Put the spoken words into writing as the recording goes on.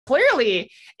clearly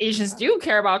Asians do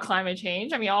care about climate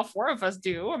change. I mean, all four of us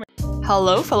do.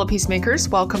 Hello, fellow peacemakers.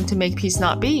 Welcome to Make Peace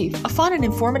Not Beef, a fun and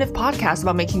informative podcast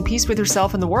about making peace with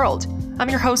yourself and the world. I'm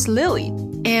your host, Lily,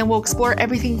 and we'll explore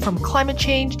everything from climate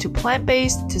change to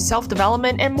plant-based to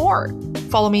self-development and more.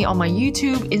 Follow me on my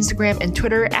YouTube, Instagram, and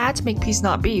Twitter at Make Peace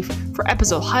Not Beef for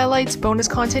episode highlights, bonus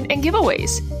content, and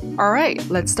giveaways. All right,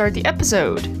 let's start the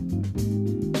episode.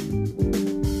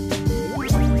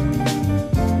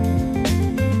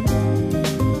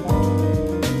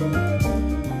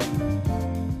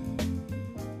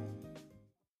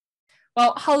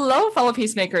 Well, hello, fellow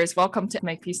peacemakers. Welcome to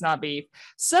Make Peace Not Beef.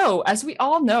 So, as we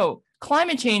all know,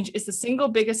 climate change is the single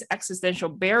biggest existential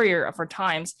barrier of our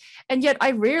times, and yet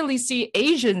I rarely see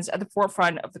Asians at the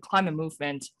forefront of the climate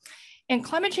movement. And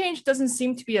climate change doesn't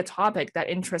seem to be a topic that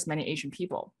interests many Asian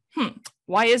people.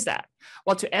 Why is that?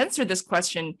 Well, to answer this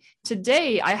question,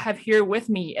 today I have here with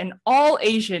me an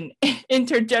all-Asian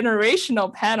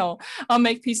intergenerational panel on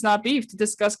Make Peace Not Beef to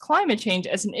discuss climate change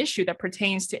as an issue that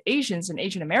pertains to Asians and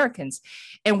Asian Americans.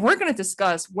 And we're going to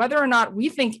discuss whether or not we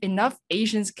think enough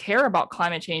Asians care about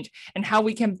climate change and how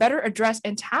we can better address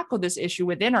and tackle this issue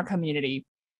within our community.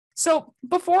 So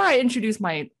before I introduce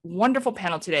my wonderful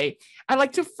panel today, I'd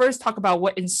like to first talk about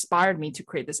what inspired me to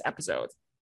create this episode.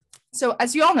 So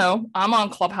as you all know, I'm on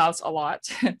Clubhouse a lot.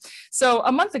 So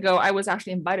a month ago, I was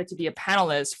actually invited to be a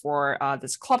panelist for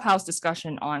this Clubhouse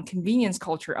discussion on convenience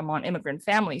culture among immigrant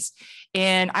families.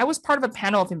 And I was part of a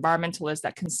panel of environmentalists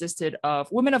that consisted of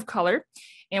women of color.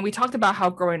 And we talked about how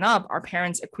growing up, our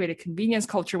parents equated convenience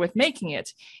culture with making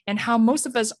it, and how most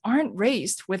of us aren't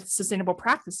raised with sustainable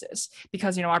practices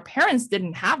because, our parents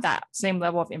didn't have that same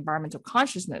level of environmental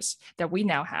consciousness that we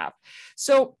now have.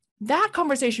 So that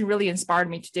conversation really inspired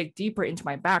me to dig deeper into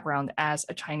my background as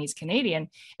a Chinese Canadian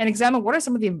and examine what are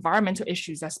some of the environmental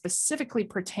issues that specifically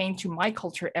pertain to my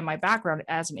culture and my background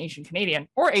as an Asian Canadian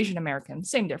or Asian American,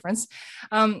 same difference.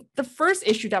 The first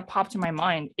issue that popped to my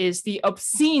mind is the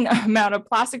obscene amount of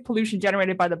plastic pollution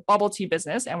generated by the bubble tea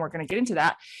business, and we're going to get into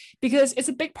that because it's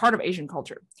a big part of Asian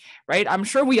culture, right? I'm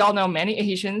sure we all know many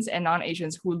Asians and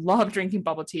non-Asians who love drinking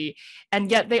bubble tea, and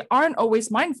yet they aren't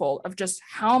always mindful of just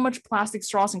how much plastic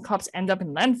straws and cups end up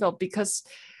in landfill because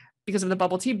of the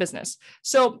bubble tea business.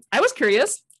 So I was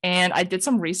curious and I did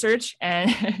some research,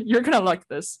 and you're going to like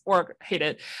this or hate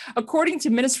it. According to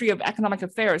Ministry of Economic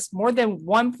Affairs, more than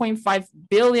 1.5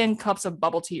 billion cups of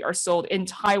bubble tea are sold in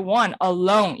Taiwan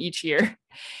alone each year.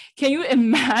 Can you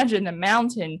imagine the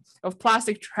mountain of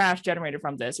plastic trash generated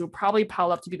from this? It would probably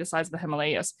pile up to be the size of the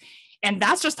Himalayas. And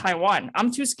that's just Taiwan.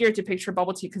 I'm too scared to picture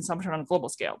bubble tea consumption on a global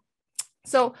scale.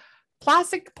 So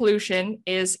plastic pollution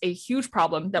is a huge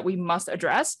problem that we must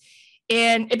address.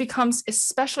 And it becomes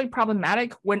especially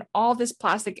problematic when all this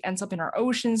plastic ends up in our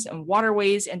oceans and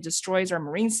waterways and destroys our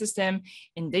marine system,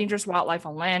 endangers wildlife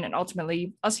on land, and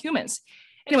ultimately us humans.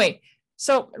 Anyway,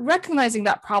 so recognizing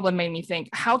that problem made me think,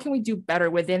 how can we do better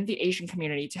within the Asian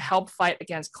community to help fight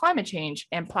against climate change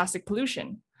and plastic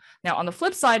pollution? Now, on the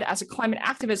flip side, as a climate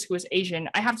activist who is Asian,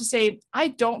 I have to say, I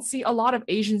don't see a lot of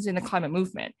Asians in the climate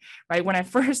movement, right? When I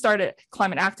first started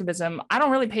climate activism, I don't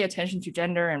really pay attention to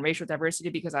gender and racial diversity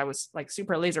because I was like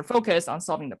super laser focused on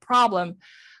solving the problem.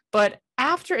 But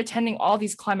after attending all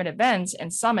these climate events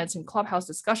and summits and Clubhouse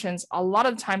discussions, a lot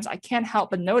of the times I can't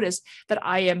help but notice that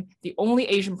I am the only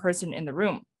Asian person in the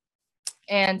room.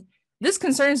 And this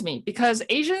concerns me because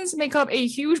Asians make up a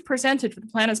huge percentage of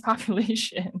the planet's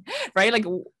population, right? Like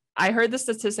I heard the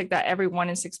statistic that every 1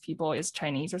 in 6 people is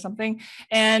Chinese or something.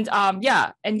 And and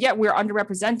yet we're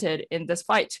underrepresented in this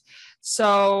fight.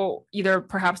 So either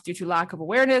perhaps due to lack of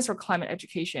awareness or climate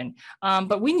education.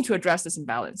 But we need to address this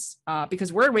imbalance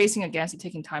because we're racing against the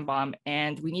ticking time bomb,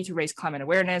 and we need to raise climate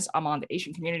awareness among the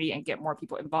Asian community and get more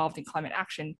people involved in climate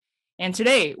action. And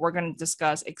today we're going to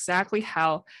discuss exactly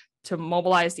how to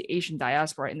mobilize the Asian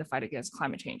diaspora in the fight against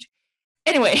climate change.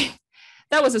 Anyway,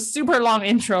 that was a super long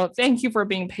intro. Thank you for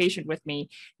being patient with me.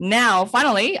 Now,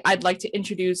 finally, I'd like to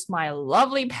introduce my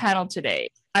lovely panel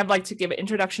today. I'd like to give an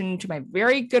introduction to my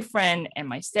very good friend and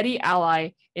my steady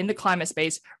ally in the climate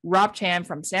space, Rob Chan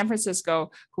from San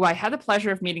Francisco, who I had the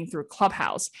pleasure of meeting through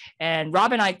Clubhouse. And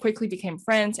Rob and I quickly became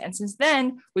friends. And since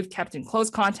then, we've kept in close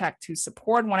contact to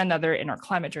support one another in our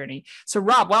climate journey. So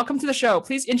Rob, welcome to the show.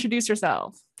 Please introduce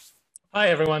yourself. Hi,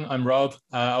 everyone. I'm Rob.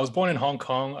 I was born in Hong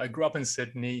Kong. I grew up in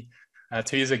Sydney.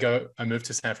 2 years ago, I moved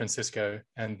to San Francisco.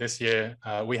 And this year,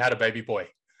 we had a baby boy.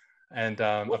 And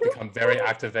I've become very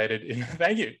activated in,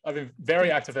 thank you. I've been very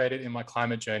activated in my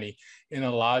climate journey in a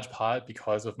large part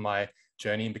because of my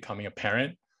journey in becoming a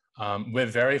parent. We're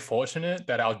very fortunate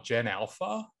that our Gen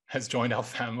Alpha has joined our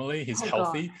family. He's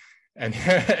healthy and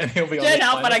he'll be Gen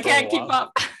Alpha, but I can't keep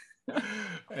up.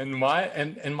 And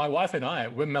my wife and I,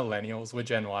 we're millennials, we're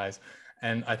Gen Ys.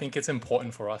 And I think it's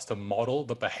important for us to model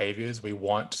the behaviors we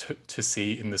want to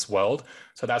see in this world.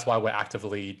 So that's why we're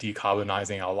actively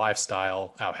decarbonizing our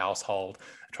lifestyle, our household,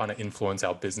 trying to influence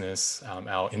our business,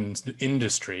 our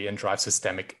industry, and drive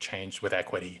systemic change with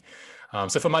equity.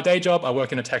 So for my day job, I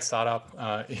work in a tech startup,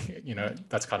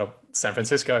 that's kind of San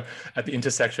Francisco at the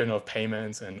intersection of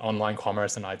payments and online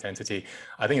commerce and identity.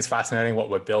 I think it's fascinating what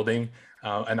we're building.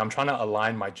 And I'm trying to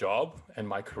align my job and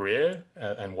my career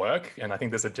and work. And I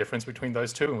think there's a difference between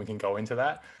those two, and we can go into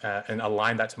that and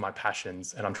align that to my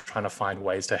passions. And I'm trying to find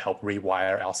ways to help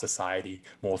rewire our society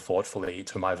more thoughtfully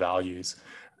to my values.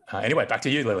 Anyway, back to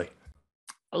you, Lily.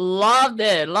 Loved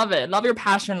it. Love it. Love your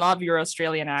passion. Love your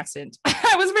Australian accent.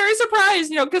 I was very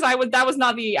surprised, because that was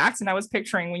not the accent I was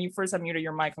picturing when you first unmuted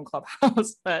your mic on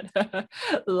Clubhouse, but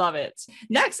love it.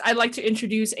 Next, I'd like to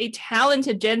introduce a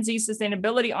talented Gen Z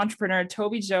sustainability entrepreneur,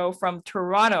 Toby Zhou from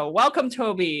Toronto. Welcome,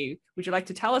 Toby. Would you like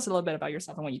to tell us a little bit about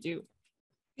yourself and what you do?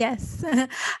 Yes.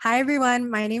 Hi, everyone.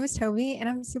 My name is Toby, and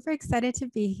I'm super excited to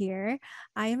be here.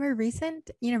 I am a recent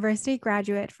university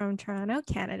graduate from Toronto,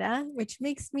 Canada, which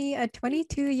makes me a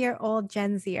 22-year-old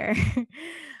Gen Zer.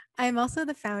 I'm also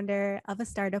the founder of a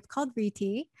startup called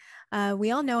Reti.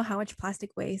 We all know how much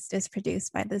plastic waste is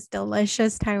produced by this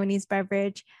delicious Taiwanese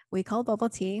beverage we call bubble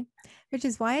tea, which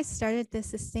is why I started this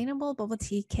sustainable bubble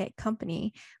tea kit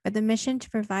company with the mission to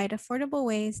provide affordable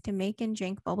ways to make and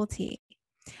drink bubble tea.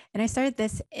 And I started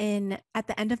this at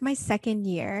the end of my second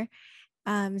year.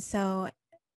 So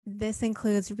this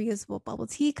includes reusable bubble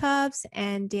tea cups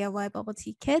and DIY bubble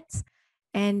tea kits.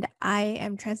 And I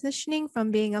am transitioning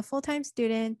from being a full-time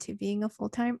student to being a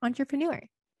full-time entrepreneur.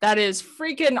 That is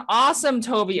freaking awesome,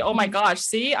 Toby. Oh my gosh.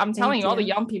 See, I'm telling you, all the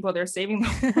young people, they're saving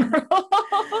the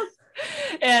world.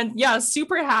 And yeah,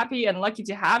 super happy and lucky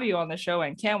to have you on the show,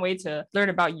 and can't wait to learn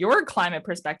about your climate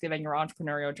perspective and your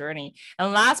entrepreneurial journey.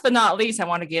 And last but not least, I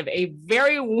want to give a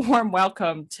very warm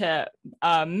welcome to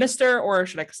Mr. or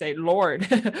should I say Lord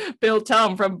Bill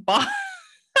Tum from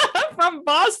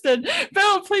Boston.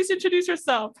 Bill, please introduce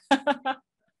yourself.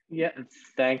 Yeah,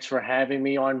 thanks for having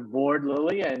me on board,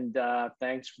 Lily, and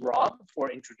thanks, Rob, for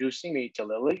introducing me to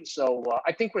Lily. So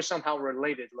I think we're somehow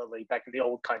related, Lily, back in the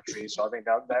old country. So I think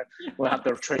that we'll have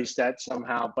to trace that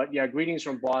somehow. But yeah, greetings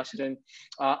from Boston.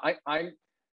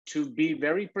 To be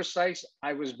very precise,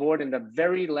 I was born in the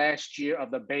very last year of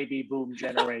the baby boom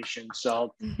generation.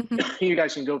 So you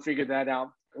guys can go figure that out.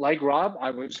 Like Rob,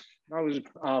 I was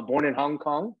born in Hong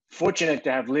Kong. Fortunate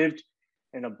to have lived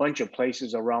in a bunch of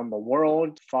places around the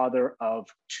world, father of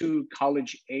 2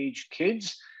 college-age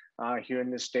kids here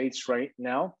in the States right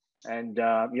now. And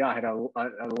I had a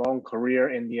long career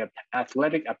in the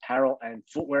athletic apparel and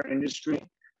footwear industry,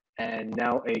 and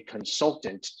now a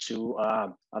consultant to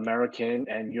American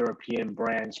and European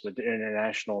brands with the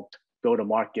international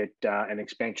go-to-market and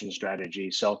expansion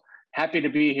strategy. So happy to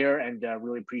be here and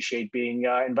really appreciate being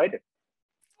invited.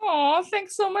 Oh,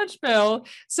 thanks so much, Bill.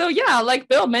 So yeah, like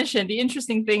Bill mentioned, the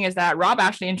interesting thing is that Rob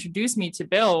actually introduced me to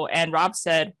Bill, and Rob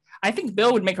said, I think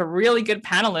Bill would make a really good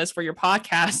panelist for your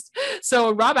podcast.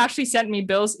 So Rob actually sent me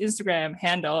Bill's Instagram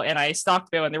handle, and I stalked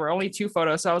Bill, and there were only 2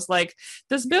 photos. So I was like,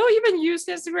 does Bill even use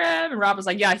Instagram? And Rob was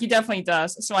like, yeah, he definitely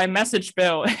does. So I messaged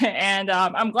Bill, and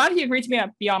I'm glad he agreed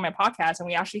to be on my podcast. And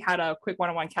we actually had a quick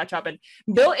one-on-one catch up. And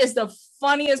Bill is the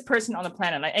funniest person on the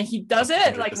planet. And he does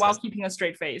it like while keeping a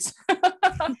straight face.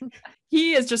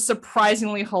 He is just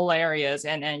surprisingly hilarious,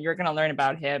 and you're going to learn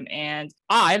about him. And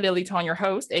I, Lily Tong, your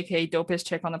host, aka Dopest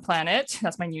Chick on the Planet,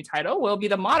 that's my new title, will be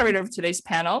the moderator of today's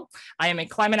panel. I am a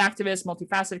climate activist,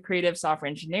 multifaceted creative, software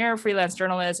engineer, freelance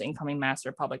journalist, incoming master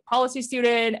of public policy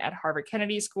student at Harvard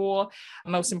Kennedy School.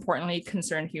 Most importantly,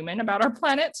 concerned human about our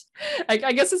planet.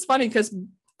 I guess it's funny because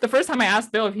the first time I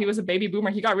asked Bill if he was a baby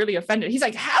boomer, he got really offended. He's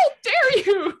like, how dare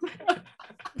you?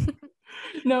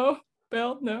 No,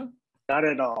 Bill, no. Not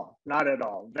at all. Not at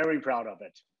all. Very proud of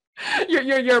it.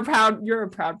 You're a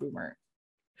proud boomer.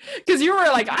 Because you were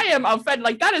like, I am offended.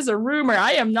 Like, that is a rumor.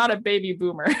 I am not a baby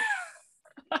boomer.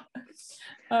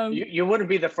 You wouldn't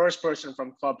be the first person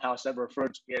from Clubhouse that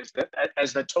referred to me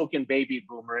as the token baby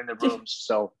boomer in the rooms.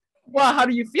 So, well, how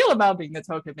do you feel about being the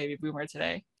token baby boomer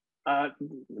today?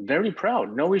 Very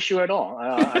proud. No issue at all.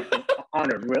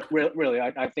 Honored. Really.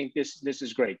 I think this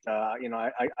is great. I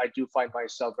do find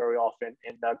myself very often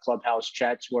in Clubhouse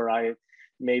chats where I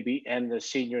maybe am the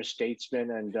senior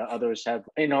statesman, and others have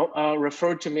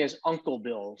referred to me as Uncle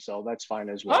Bill, so that's fine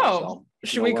as well. Oh, so,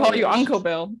 should we call you Uncle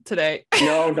Bill today?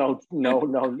 No.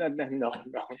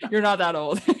 You're not that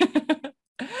old.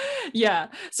 Yeah.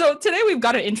 So today we've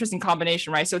got an interesting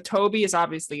combination, right? So Toby is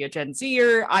obviously a Gen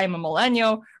Zer. I am a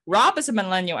millennial. Rob is a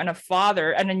millennial and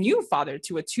a new father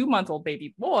to a 2-month-old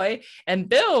baby boy. And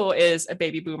Bill is a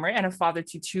baby boomer and a father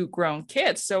to 2 grown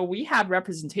kids. So we have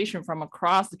representation from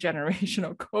across the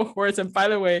generational cohorts. And by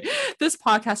the way, this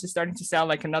podcast is starting to sound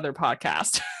like another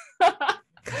podcast.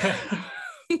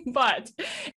 But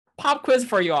pop quiz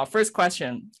for you all. First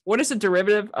question. What is the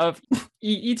derivative of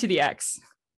e to the x?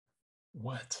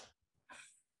 What?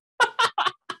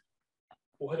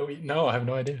 What do we know? I have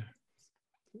no idea.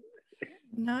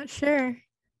 Not sure.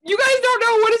 You guys don't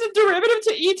know what is the derivative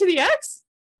to e to the x?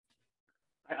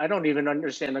 I don't even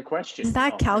understand the question. Is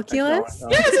that calculus?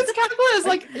 Yes, it's calculus.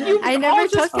 Like I never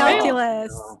took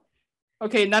calculus. No.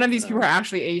 Okay, none of these people are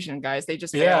actually Asian, guys. They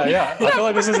just Yeah, failed. yeah. I feel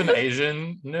like this is an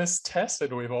Asianness test,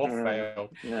 and we've all failed.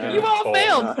 Yeah. You've all Cool.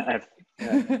 failed. Yeah.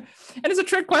 And it's a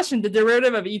trick question. The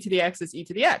derivative of e to the x is e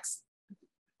to the x.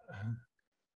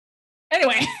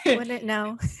 Anyway. Wouldn't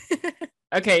know.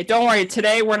 Okay, don't worry.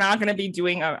 Today we're not going to be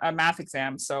doing a math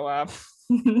exam. So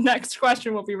next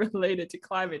question will be related to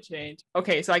climate change.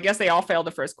 Okay, so I guess they all failed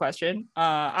the first question.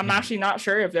 I'm actually not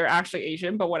sure if they're actually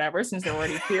Asian, but whatever. Since they're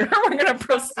already here, we're going to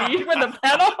proceed with the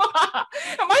panel.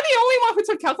 Am I the only one who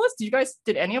took calculus?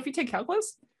 Did any of you take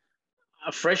calculus?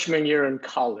 A freshman year in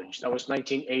college. That was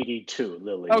 1982,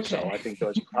 Lily. Okay. So I think that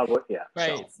was probably, yeah.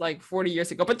 Right, So. it's like 40 years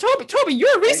ago. But Toby,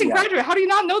 you're a recent Yeah. graduate. How do you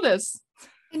not know this?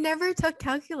 I never took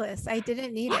calculus. I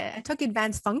didn't need it. I took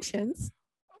advanced functions.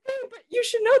 Okay, but you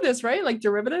should know this, right? Like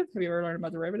derivative. Have you ever learned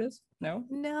about derivatives? No.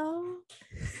 No.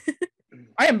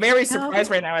 I am very surprised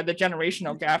right now at the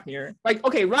generational gap here. Like,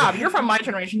 okay, Rob, you're from my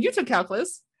generation. You took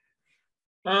calculus.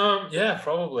 Yeah,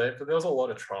 probably. But there was a lot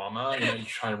of trauma. You know, you're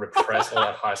trying to repress all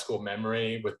that high school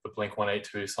memory with the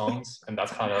Blink-182 songs, and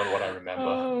that's kind of what I remember.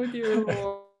 Oh dear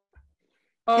Lord.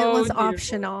 It was dear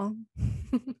optional.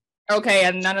 Lord. Okay,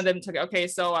 and none of them took it. Okay,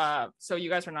 so you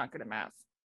guys are not good at math.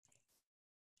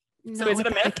 So is it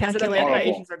a myth? Is it a myth that calculator.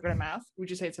 Asians are good at math? Would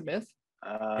you say it's a myth?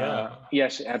 Yeah.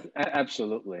 Yes,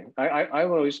 absolutely. I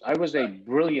was a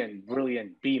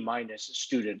brilliant B-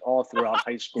 student all throughout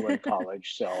high school and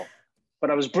college. So, but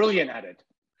I was brilliant at it.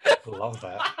 Love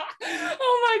that.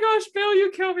 Oh my gosh, Bill,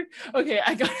 you killed me. Okay,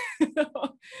 I got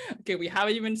okay, we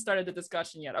haven't even started the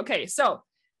discussion yet. Okay, so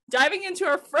diving into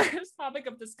our first topic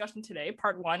of discussion today,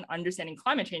 part 1, understanding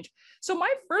climate change. So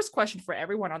my first question for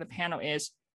everyone on the panel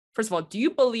is, first of all, do you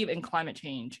believe in climate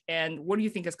change? And what do you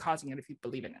think is causing it if you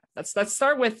believe in it? Let's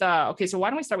start with, okay, so why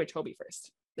don't we start with Toby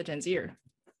first, the Gen Zer?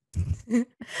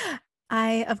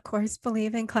 I, of course,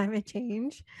 believe in climate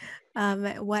change.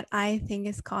 What I think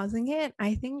is causing it,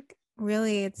 I think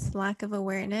really it's lack of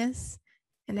awareness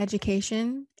and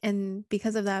education. And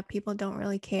because of that, people don't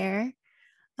really care.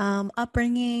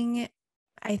 Upbringing,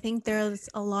 I think there's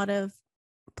a lot of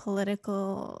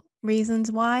political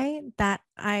reasons why that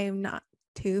I'm not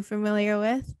too familiar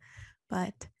with,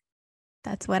 but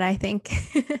that's what I think.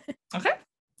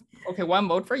 Okay, one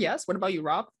vote for yes. What about you,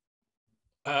 Rob?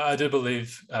 I do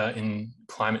believe in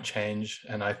climate change,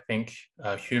 and I think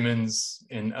humans,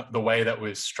 in the way that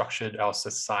we've structured our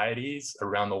societies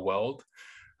around the world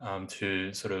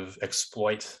to sort of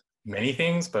exploit many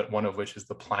things, but one of which is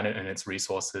the planet and its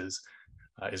resources,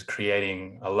 is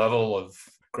creating a level of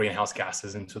greenhouse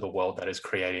gases into the world that is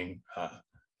creating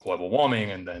global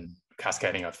warming and then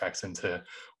cascading effects into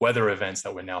weather events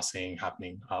that we're now seeing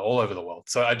happening all over the world.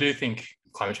 So I do think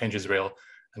climate change is real.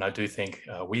 And I do think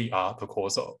we are the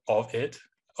cause of it,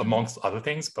 amongst other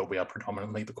things, but we are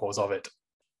predominantly the cause of it.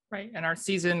 Right, and our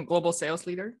seasoned global sales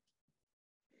leader.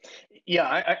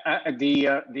 Yeah,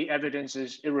 the evidence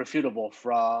is irrefutable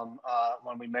from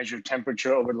when we measure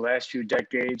temperature over the last few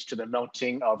decades to the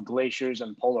melting of glaciers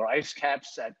and polar ice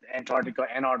caps at Antarctica.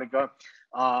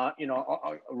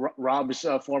 Rob's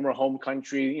former home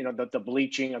country, the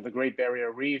bleaching of the Great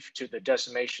Barrier Reef to the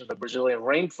decimation of the Brazilian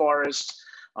rainforest.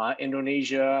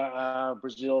 Indonesia,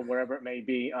 Brazil, wherever it may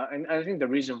be. And I think the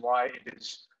reason why it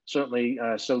is certainly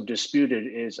so disputed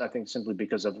is, I think, simply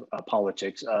because of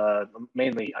politics.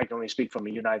 Mainly, I can only speak from a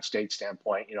United States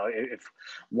standpoint. If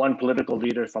one political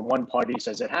leader from one party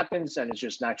says it happens, and it's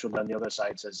just natural, then the other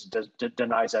side says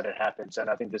denies that it happens. And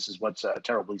I think this is what's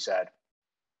terribly sad.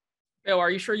 Bill, are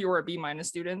you sure you were a B-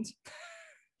 student?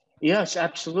 Yes,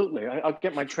 absolutely. I'll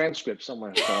get my transcript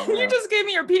somewhere. So, You just gave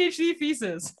me your PhD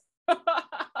thesis.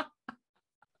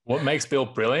 What makes Bill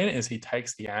brilliant is he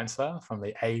takes the answer from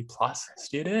the A+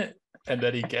 student and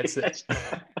then he gets it.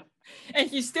 And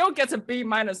he still gets a B-.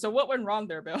 So what went wrong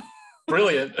there, Bill?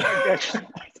 Brilliant.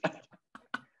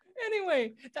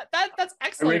 Anyway, that's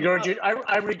excellent.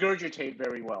 I regurgitate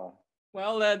very well.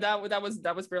 Well, that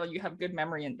was brilliant. You have good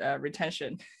memory and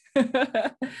retention.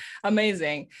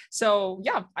 Amazing. So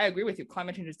yeah, I agree with you.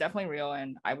 Climate change is definitely real,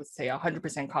 and I would say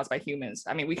 100% caused by humans.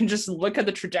 I mean, we can just look at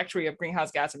the trajectory of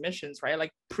greenhouse gas emissions, right?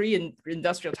 Like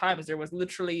pre-industrial times, there was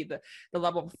literally the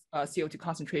level of CO2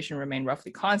 concentration remained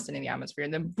roughly constant in the atmosphere,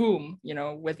 and then boom,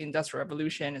 with the industrial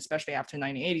revolution, especially after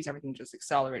 1980s, everything just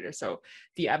accelerated. So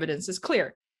the evidence is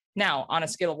clear. Now, on a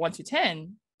scale of 1 to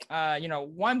 10,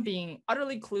 1 being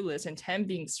utterly clueless and 10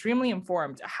 being extremely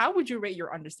informed, how would you rate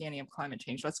your understanding of climate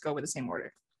change? Let's go with the same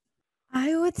order.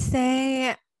 I would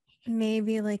say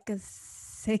maybe like a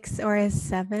 6 or a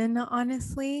 7,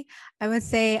 honestly. I would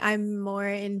say I'm more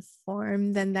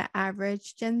informed than the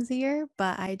average Gen Zer,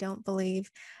 but I don't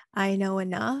believe I know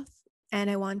enough and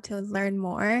I want to learn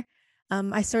more.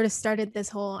 I sort of started this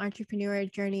whole entrepreneur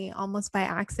journey almost by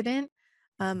accident.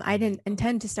 I didn't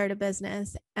intend to start a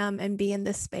business and be in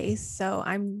this space. So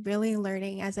I'm really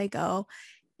learning as I go.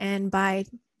 And by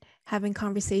having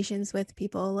conversations with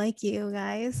people like you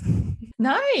guys.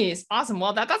 Nice. Awesome.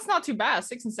 Well, that's not too bad.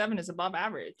 6 and 7 is above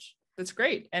average. That's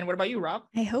great. And what about you, Rob?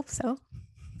 I hope so.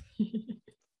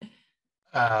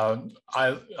 I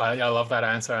love that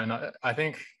answer. And I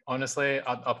think, honestly,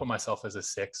 I'll put myself as a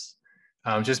 6,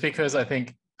 just because I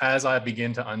think as I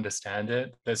begin to understand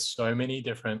it, there's so many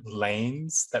different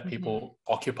lanes that people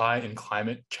occupy in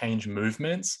climate change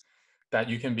movements that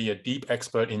you can be a deep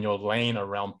expert in your lane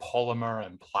around polymer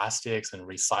and plastics and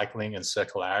recycling and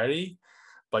circularity,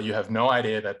 but you have no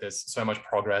idea that there's so much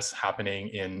progress happening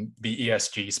in the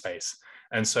ESG space.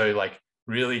 And so like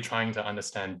really trying to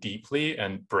understand deeply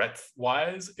and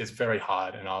breadth-wise is very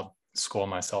hard, and I'll score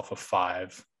myself a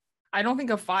 5. I don't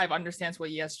think a 5 understands what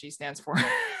ESG stands for.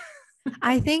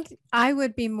 I think I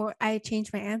would be more, I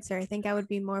changed my answer. I think I would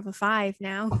be more of a 5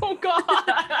 now. Oh God.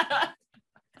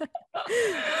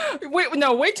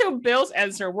 Wait till Bill's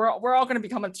answer. We're all going to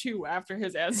become a 2 after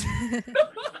his answer.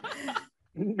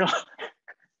 No,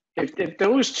 if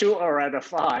those 2 are at a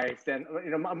 5, then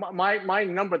my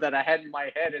number that I had in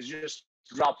my head has just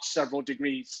dropped several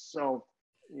degrees. So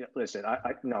listen,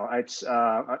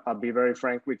 I'll be very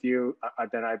frank with you.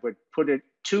 Then I would put it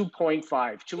 2.5,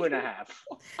 2.5.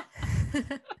 Is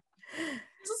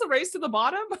this a race to the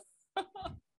bottom?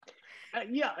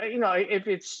 If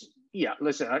it's,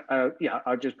 listen,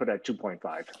 I'll just put it at 2.5.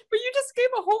 But you just gave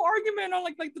a whole argument on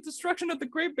like the destruction of the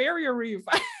Great Barrier Reef.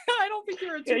 I don't think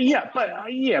you're a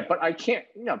 2.5. But I can't.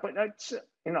 No, but that's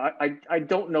I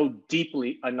don't know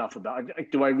deeply enough about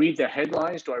it. Do I read the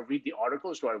headlines? Do I read the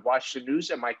articles? Do I watch the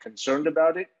news? Am I concerned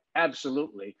about it?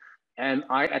 Absolutely. Am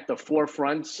I at the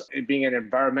forefront, being an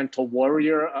environmental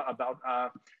warrior about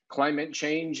climate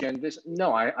change and this?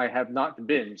 No, I have not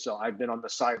been. So I've been on the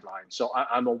sidelines. So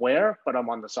I'm aware, but I'm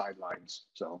on the sidelines.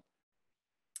 So.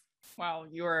 Wow,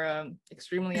 you are an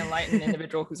extremely enlightened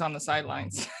individual who's on the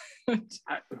sidelines.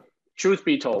 Truth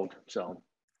be told, so.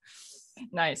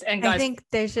 Nice. And guys, I think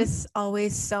there's just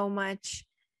always so much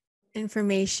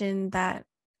information that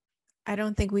I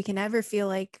don't think we can ever feel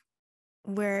like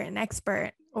we're an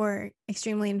expert or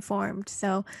extremely informed.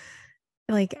 So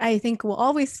like, I think we'll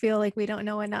always feel like we don't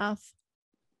know enough.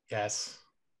 Yes.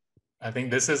 I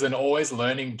think this is an always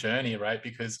learning journey, right?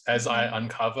 Because as I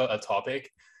uncover a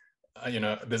topic,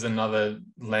 there's another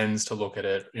lens to look at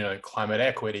it, climate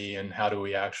equity, and how do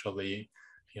we actually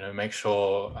make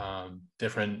sure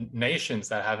different nations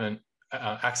that haven't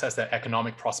accessed that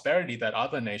economic prosperity that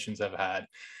other nations have had,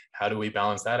 how do we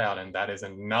balance that out? And that is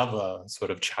another sort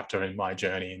of chapter in my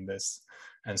journey in this.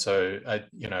 And so,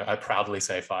 I proudly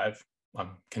say 5.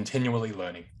 I'm continually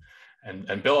learning.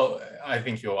 And Bill, I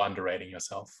think you're underrating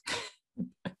yourself.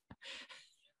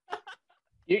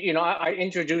 I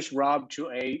introduced Rob to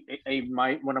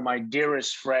one of my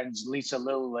dearest friends, Lisa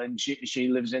Little, and she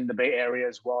lives in the Bay Area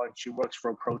as well, and she works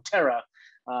for Proterra,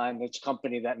 and it's a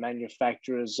company that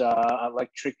manufactures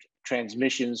electric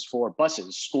transmissions for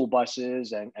buses, school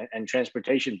buses, and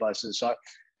transportation buses. So,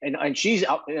 and she's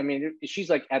out. I mean, she's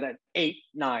like at an 8,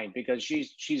 9 because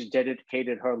she's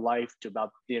dedicated her life to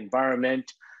about the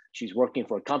environment. She's working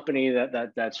for a company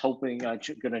that's hoping going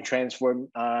to transform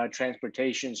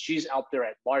transportation. She's out there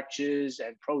at marches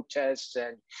and protests,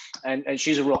 and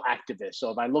she's a real activist.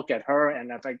 So if I look at her and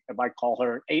if I call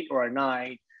her an 8 or a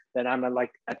 9, then I'm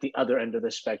at the other end of the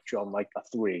spectrum, like a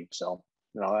 3. So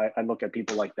I look at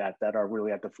people like that are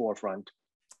really at the forefront.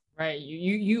 Right.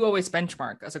 You always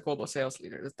benchmark as a global sales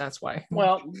leader. That's why.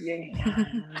 Well, yeah.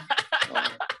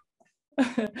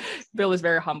 Bill is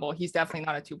very humble. He's definitely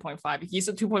not a 2.5. He's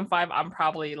a 2.5. I'm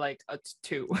probably like a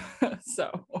 2.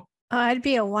 So Oh, I'd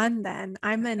be a 1 then.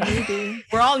 I'm a newbie.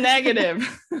 We're all negative.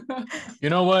 You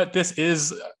know what? This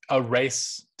is a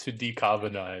race to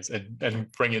decarbonize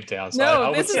and bring it down. So No, I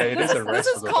would say it is a race this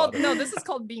for is the called bottom. this is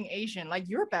called being Asian. Like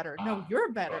you're better. No, Ah,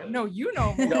 you're better. got it. No, you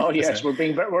know more. No, yes, Percent.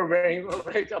 we're very yes,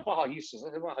 we're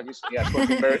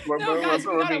being very No, guys,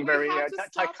 we we're gotta- being we very have to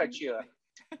stop. cut you.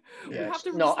 We Yes. have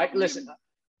to No, stop listen.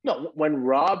 No, when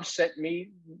Rob sent me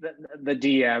the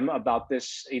DM about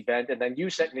this event, and then you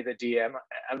sent me the DM,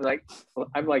 I'm like,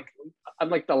 I'm like, I'm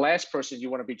like the last person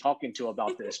you want to be talking to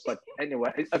about this. But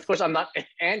anyway, of course, I'm not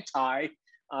anti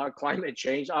climate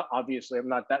change. Obviously, I'm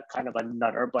not that kind of a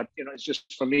nutter. But you know, it's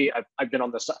just for me. I've been on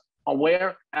the side.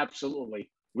 Aware, absolutely.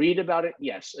 Read about it,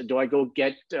 yes. Do I go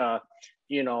get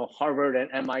you know, Harvard and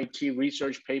MIT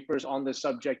research papers on the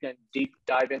subject and deep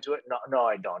dive into it? No, no,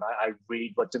 I don't. I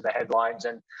read what's in the headlines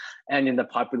and in the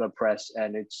popular press,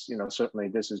 and it's, you know, certainly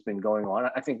this has been going on.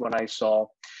 I think when I saw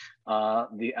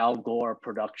the Al Gore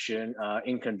production,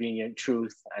 Inconvenient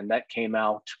Truth, and that came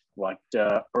out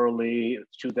early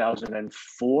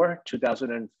 2004,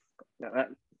 2000.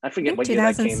 I forget what year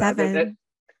that came out. 2007.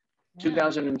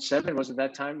 2007 was it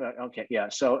that time? Okay, yeah.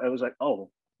 So it was like, oh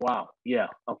wow, yeah,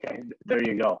 okay, there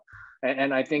you go.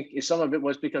 And I think some of it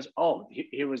was because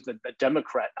here was the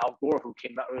Democrat Al Gore who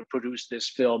came out and produced this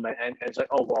film, and it's like,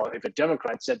 oh well, if a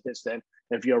Democrat said this, then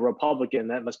if you're a Republican,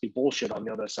 that must be bullshit on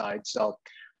the other side. So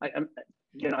I'm,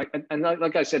 you know, and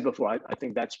like I said before, I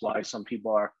think that's why some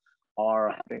people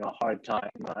are having a hard time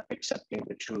accepting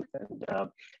the truth, and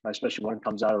especially when it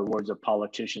comes out of the words of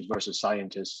politicians versus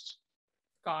scientists.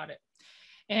 Got it.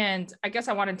 And I guess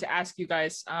I wanted to ask you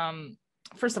guys,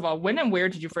 first of all, when and where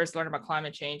did you first learn about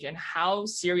climate change, and how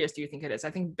serious do you think it is?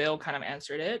 I think Bill kind of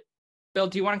answered it. Bill,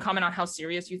 do you want to comment on how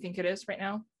serious you think it is right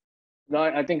now? No,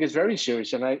 I think it's very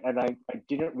serious, and I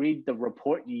didn't read the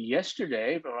report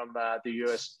yesterday from the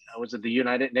U.S. Was it the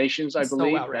United Nations? I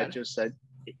believe that just said,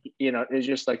 you know, it's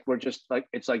just like we're just like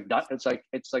it's like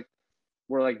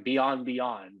we're like beyond.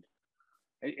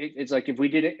 It's like if we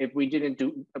didn't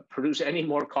produce any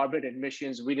more carbon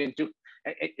emissions, we didn't do.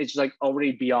 It's like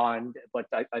already beyond. But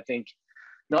I think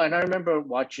no, and I remember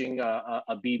watching a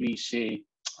BBC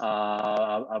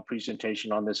a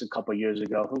presentation on this a couple of years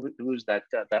ago. Who was that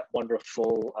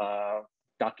wonderful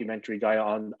documentary guy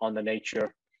on the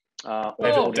nature?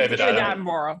 David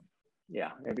Attenborough.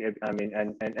 Yeah, I mean,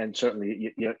 and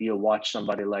certainly you watch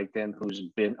somebody like them who's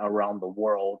been around the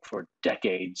world for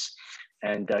decades,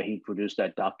 and he produced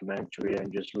that documentary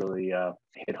and just really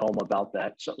hit home about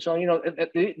that. So you know,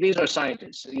 these are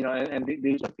scientists, you know, and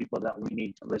these are people that we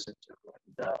need to listen to.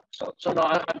 And, so no,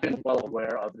 I've been well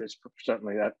aware of this,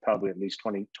 certainly that probably at least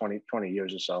 20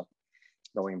 years or so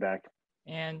going back.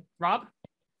 And Rob?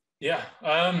 Yeah.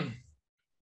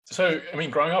 So, I mean,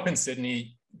 growing up in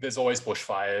Sydney, there's always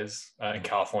bushfires in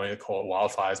California, called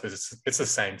wildfires, but it's the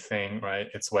same thing, right?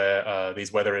 It's where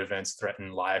these weather events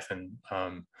threaten life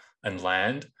and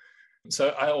land. So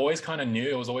I always kind of knew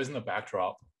it was always in the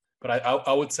backdrop, but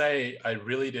I would say I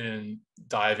really didn't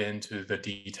dive into the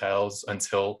details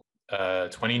until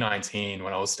 2019,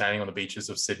 when I was standing on the beaches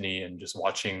of Sydney and just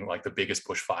watching like the biggest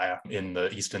bushfire in the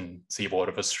eastern seaboard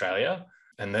of Australia.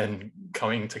 And then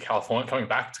coming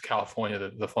back to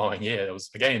California the following year, it was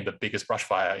again the biggest brush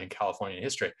fire in California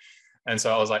history. And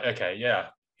so I was like, okay, yeah,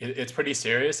 it's pretty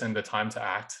serious, and the time to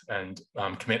act and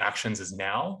commit actions is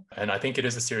now. And I think it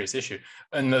is a serious issue.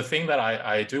 And the thing that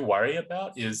I do worry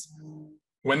about is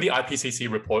when the IPCC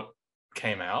report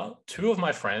came out, two of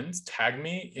my friends tagged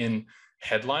me in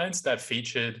headlines that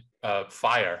featured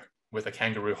fire with a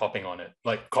kangaroo hopping on it,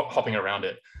 like hopping around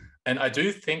it. And I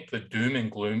do think the doom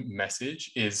and gloom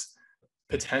message is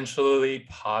potentially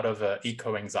part of an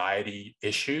eco-anxiety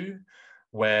issue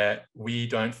where we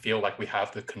don't feel like we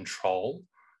have the control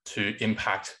to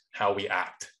impact how we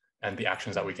act and the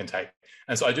actions that we can take.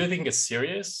 And so I do think it's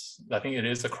serious. I think it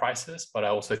is a crisis, but I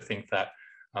also think that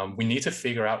we need to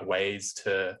figure out ways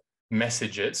to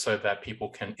message it so that people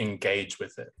can engage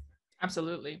with it.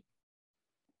 Absolutely.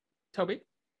 Toby?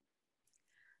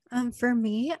 For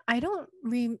me, I don't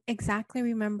exactly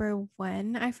remember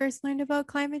when I first learned about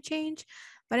climate change,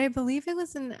 but I believe it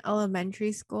was in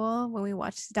elementary school when we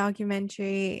watched the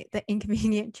documentary, The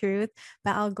Inconvenient Truth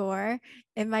by Al Gore,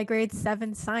 in my grade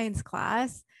 7 science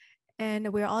class.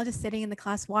 And we were all just sitting in the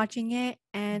class watching it.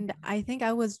 And I think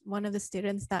I was one of the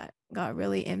students that got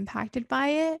really impacted by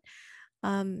it.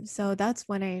 So that's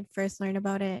when I first learned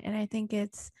about it. And I think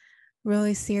it's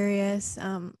really serious.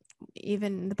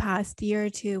 Even the past year or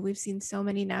two, we've seen so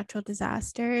many natural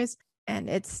disasters, and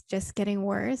it's just getting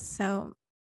worse. So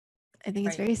I think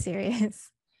it's very serious.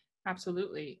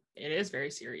 Absolutely. It is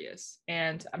very serious.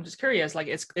 And I'm just curious, like,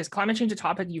 is climate change a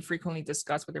topic you frequently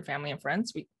discuss with your family and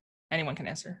friends? Anyone can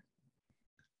answer.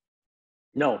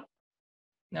 No,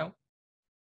 No?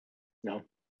 no.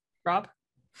 Rob?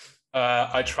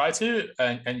 I try to,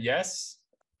 and yes,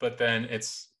 but then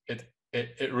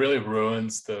it really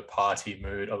ruins the party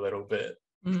mood a little bit.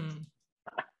 Mm.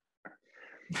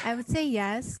 I would say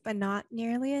yes, but not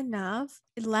nearly enough.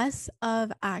 Less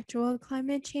of actual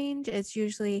climate change. It's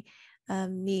usually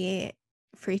me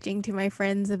preaching to my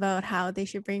friends about how they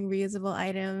should bring reusable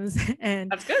items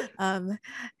and That's good.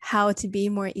 how to be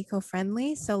more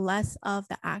eco-friendly. So less of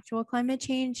the actual climate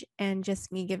change and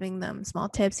just me giving them small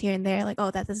tips here and there, like,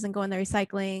 oh, that doesn't go in the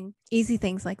recycling, easy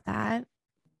things like that.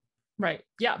 Right.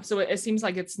 Yeah. So it seems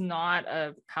like it's not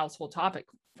a household topic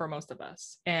for most of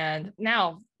us. And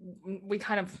now we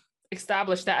kind of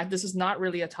established that this is not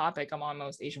really a topic among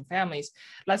most Asian families.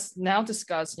 Let's now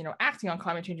discuss, acting on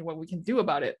climate change and what we can do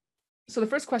about it. So the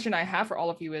first question I have for all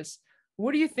of you is,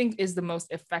 what do you think is the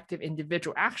most effective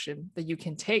individual action that you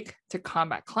can take to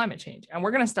combat climate change? And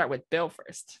we're going to start with Bill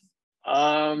first.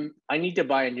 I need to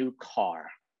buy a new car.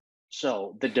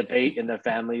 So the debate in the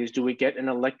family is, do we get an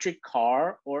electric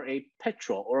car or a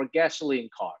petrol or a gasoline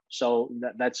car? So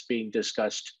that's being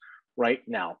discussed right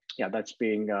now. Yeah, that's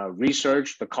being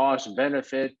researched, the cost,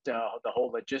 benefit, the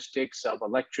whole logistics of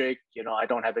electric. I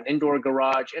don't have an indoor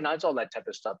garage, and it's all that type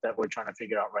of stuff that we're trying to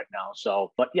figure out right now.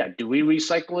 So, but yeah, do we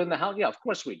recycle in the house? Yeah, of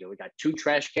course we do. We got 2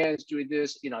 trash cans doing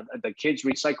this. The kids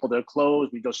recycle their clothes.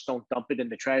 We just don't dump it in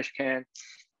the trash can.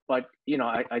 But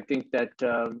I think that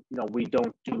we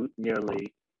don't do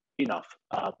nearly enough.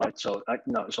 But so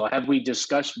So have we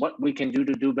discussed what we can do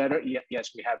to do better?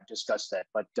 Yes, we have discussed that.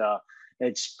 But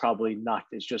it's probably not.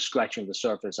 It's just scratching the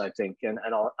surface, I think, and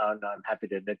I'm happy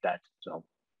to admit that.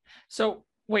 So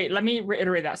wait, let me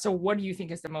reiterate that. So what do you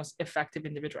think is the most effective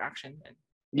individual action then?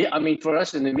 Yeah, I mean, for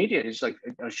us in the media, it's like,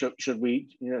 should we,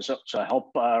 so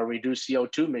help reduce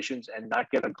CO2 emissions and not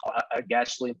get a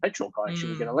gasoline petrol car?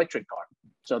 Should we get an electric car?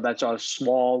 So that's our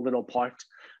small little part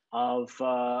of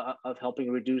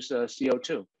helping reduce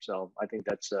CO2. So I think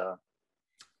that's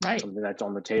right. something that's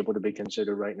on the table to be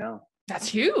considered right now. That's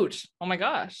huge. Oh my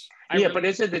gosh. But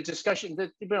is it the discussion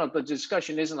that the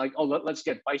discussion isn't like, oh, let's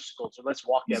get bicycles or let's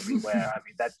walk everywhere. I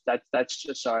mean, that's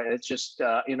just, sorry, it's just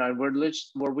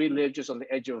where we live just on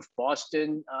the edge of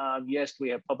Boston. Yes, we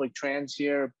have public trans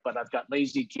here, but I've got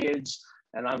lazy kids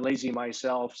and I'm lazy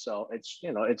myself. So it's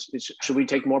should we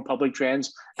take more public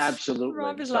trans? Absolutely.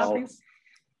 Rob is laughing.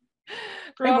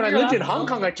 Hey, when I lived in Hong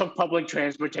Kong, I took public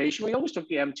transportation. We always took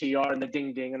the MTR and the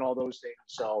Ding Ding and all those things.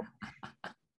 So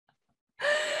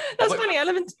that's funny.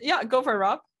 Yeah, go for it,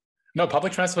 Rob. No,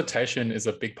 public transportation is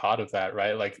a big part of that,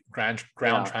 right? Like ground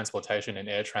transportation and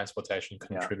air transportation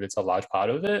contributes a large part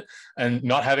of it. And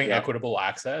not having equitable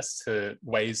access to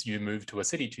ways you move to a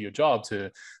city, to your job,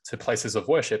 to places of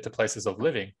worship, to places of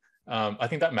living. I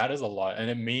think that matters a lot. And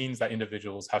it means that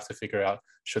individuals have to figure out,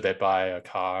 should they buy a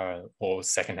car or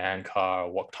secondhand car,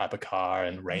 or what type of car,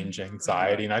 and range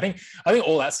anxiety. And I think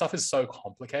all that stuff is so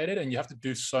complicated and you have to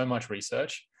do so much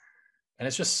research. And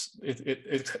it's just,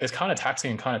 it's kind of taxing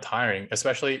and kind of tiring,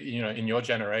 especially, in your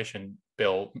generation,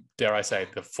 Bill, dare I say,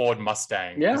 the Ford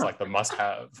Mustang is like the must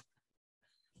have.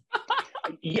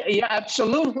 Yeah,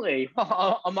 absolutely.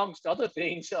 Amongst other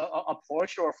things, a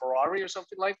Porsche or a Ferrari or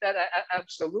something like that.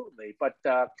 Absolutely. But,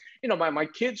 my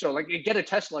kids are like, get a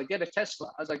Tesla, get a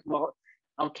Tesla. I was like, well,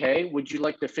 okay, would you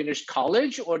like to finish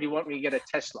college or do you want me to get a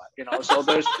Tesla? So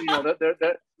there's,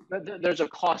 there's a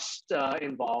cost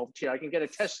involved here. I can get a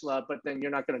Tesla, but then you're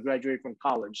not going to graduate from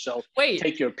college. So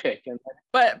take your pick. And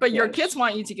but your kids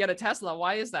want you to get a Tesla.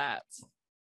 Why is that?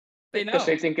 They know. Because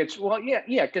they think it's,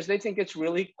 because they think it's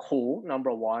really cool,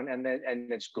 number one, and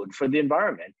it's good for the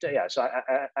environment. Yeah, so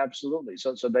absolutely.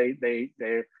 So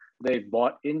they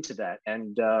bought into that,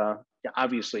 and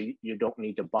obviously you don't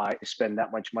need to spend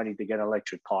that much money to get an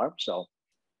electric car. So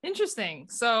interesting.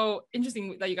 So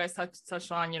interesting that you guys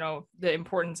touched on, the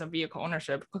importance of vehicle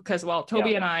ownership, because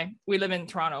Toby and I, we live in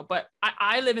Toronto, but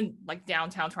I live in like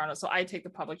downtown Toronto. So I take the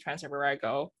public transit everywhere I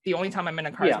go. The only time I'm in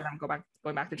a car is when I'm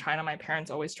going back to China. My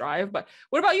parents always drive. But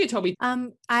what about you, Toby? I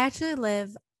actually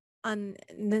live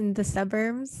in the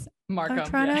suburbs Markham, of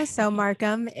Toronto. So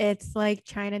Markham, it's like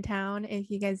Chinatown,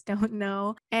 if you guys don't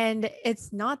know. And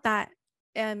it's not that,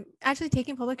 actually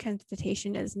taking public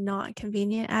transportation is not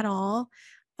convenient at all.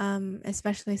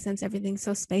 Especially since everything's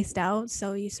so spaced out.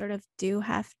 So you sort of do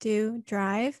have to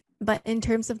drive. But in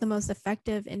terms of the most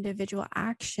effective individual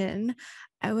action,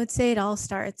 I would say it all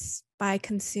starts by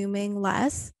consuming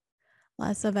less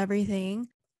of everything.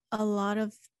 A lot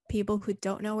of people who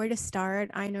don't know where to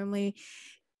start, I normally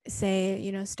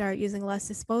say, start using less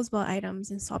disposable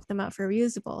items and swap them out for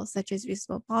reusable, such as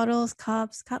reusable bottles,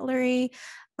 cups, cutlery,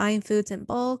 buying foods in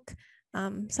bulk,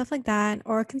 stuff like that,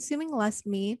 or consuming less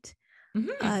meat.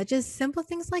 Just simple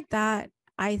things like that,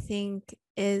 I think,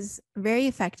 is very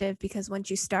effective because once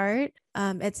you start,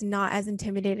 it's not as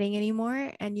intimidating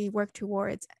anymore, and you work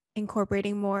towards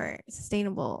incorporating more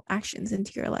sustainable actions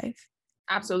into your life.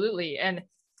 Absolutely. And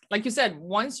like you said,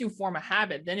 once you form a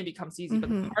habit, then it becomes easy. But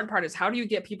the hard part is, how do you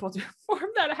get people to form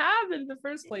that habit in the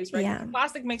first place, right? Yeah.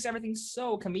 Plastic makes everything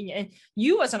so convenient. And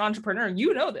you as an entrepreneur,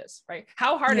 you know this, right?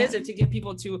 How hard is it to get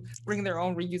people to bring their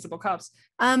own reusable cups?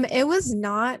 It was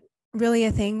not really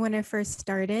a thing when I first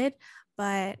started,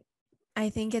 but I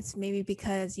think it's maybe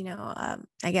because,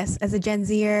 I guess as a Gen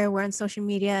Zer, we're on social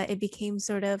media, it became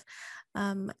sort of,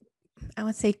 I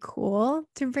would say, cool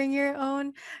to bring your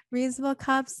own reusable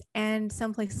cups. And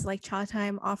some places like Cha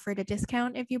Time offered a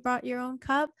discount if you brought your own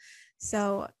cup.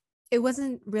 So it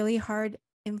wasn't really hard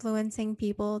influencing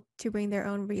people to bring their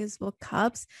own reusable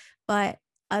cups, but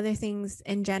other things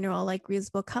in general, like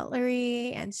reusable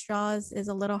cutlery and straws, is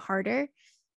a little harder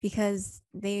because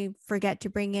they forget to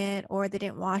bring it or they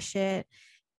didn't wash it.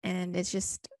 And it's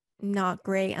just not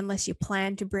great unless you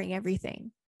plan to bring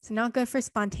everything. It's not good for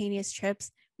spontaneous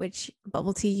trips, which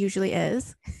bubble tea usually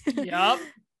is. Yep.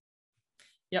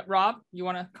 Rob, you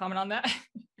want to comment on that?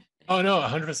 Oh no,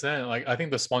 100%. Like, I think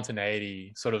the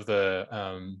spontaneity, sort of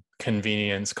the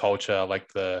convenience culture,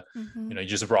 like the you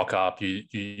just rock up,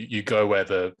 you go where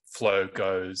the flow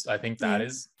goes. I think that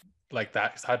is like,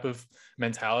 that type of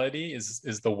mentality is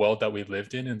the world that we've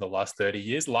lived in the last 30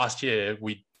 years. Last year,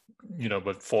 we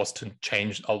were forced to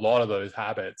change a lot of those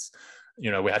habits. We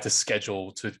had to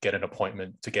schedule to get an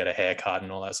appointment to get a haircut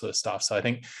and all that sort of stuff. So I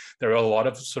think there are a lot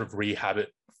of sort of re-habit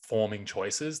forming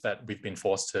choices that we've been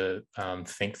forced to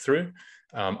think through.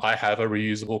 I have a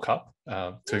reusable cup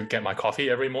to get my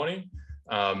coffee every morning.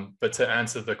 But to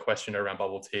answer the question around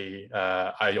bubble tea,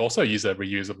 I also use a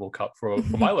reusable cup for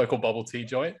my local bubble tea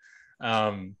joint.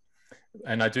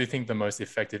 And I do think the most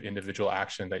effective individual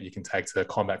action that you can take to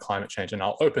combat climate change, and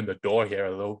I'll open the door here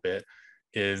a little bit,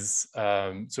 is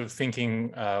sort of thinking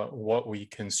what we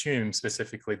consume,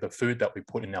 specifically the food that we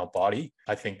put in our body.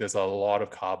 I think there's a lot of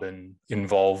carbon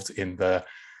involved in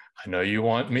I know you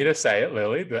want me to say it,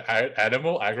 Lily, the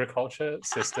animal agriculture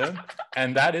system.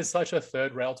 And that is such a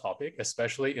third rail topic,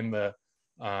 especially in the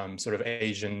sort of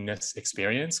Asianness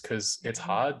experience, because it's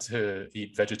hard to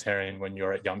eat vegetarian when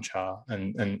you're at Yumcha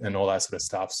and all that sort of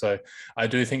stuff. So I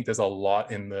do think there's a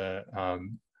lot in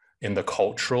the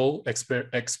cultural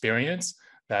experience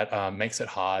that makes it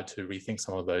hard to rethink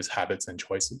some of those habits and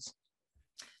choices.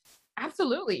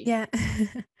 Absolutely. Yeah.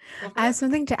 I have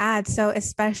something to add. So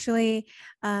especially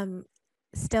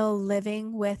still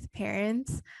living with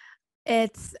parents,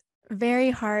 it's very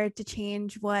hard to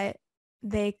change what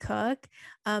they cook.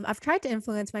 I've tried to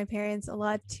influence my parents a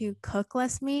lot to cook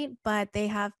less meat, but they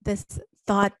have this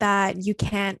thought that you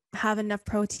can't have enough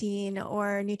protein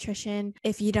or nutrition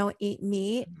if you don't eat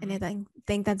meat. And I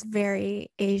think that's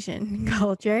very Asian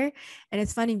culture. And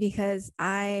it's funny because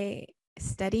I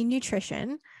study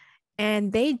nutrition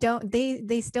and they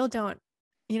still don't,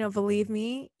 believe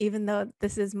me, even though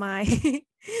this is this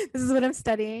is what I'm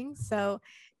studying. So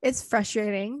it's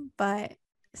frustrating, but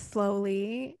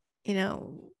slowly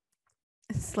we'll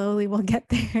get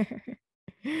there.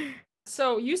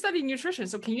 So you study nutrition.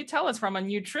 So can you tell us, from a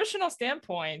nutritional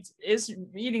standpoint, is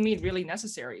eating meat really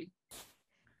necessary?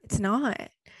 It's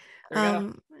not.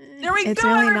 There we it's go,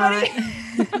 really everybody.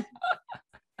 Not.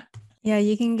 Yeah,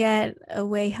 you can get a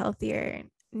way healthier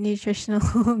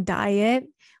nutritional diet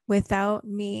without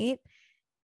meat,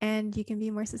 and you can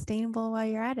be more sustainable while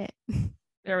you're at it.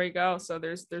 There we go. So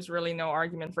there's really no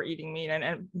argument for eating meat.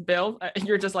 And Bill,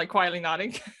 you're just like quietly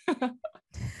nodding.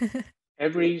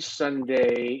 Every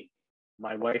Sunday,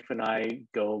 my wife and I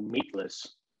go meatless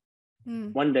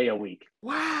 1 day a week.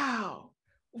 Wow.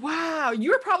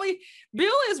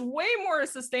 Bill is way more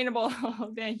sustainable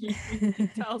than he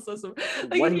tells us.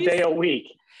 Like, 1 day a week.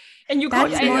 And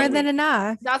that's more than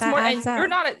enough. That's more. And you're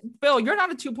not Bill, you're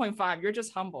not a 2.5. You're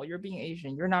just humble. You're being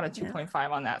Asian. You're not a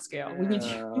 2.5 on that scale. We need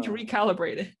to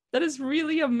recalibrate it. That is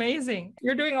really amazing.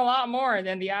 You're doing a lot more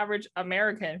than the average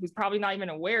American, who's probably not even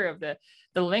aware of the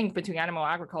link between animal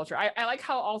agriculture. I like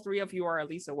how all three of you are at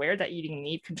least aware that eating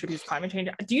meat contributes to climate change.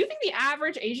 Do you think the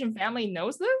average Asian family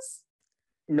knows this?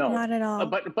 No, not at all.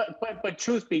 But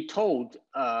truth be told,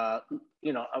 the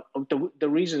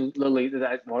reason, Lily,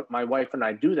 that my wife and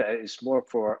I do that is more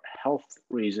for health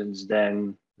reasons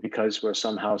than because we're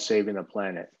somehow saving the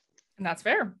planet. And that's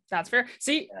fair. That's fair.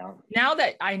 See, now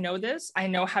that I know this, I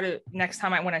know how to, next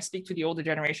time when I speak to the older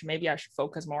generation, maybe I should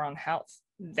focus more on health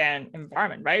than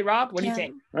environment, right, Rob? What do you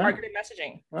think? Targeted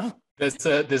messaging.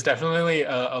 There's definitely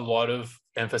a lot of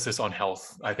emphasis on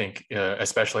health, I think,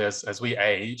 especially as we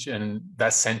age, and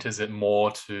that centers it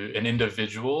more to an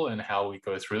individual and how we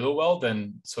go through the world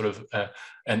than sort of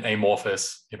an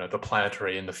amorphous, the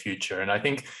planetary in the future. And I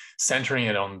think centering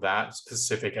it on that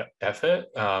specific effort,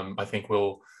 I think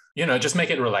will, just make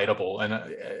it relatable.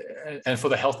 And for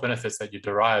the health benefits that you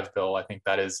derive, Bill, I think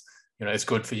that is, it's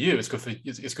good for you. It's good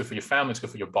for your family. It's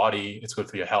good for your body. It's good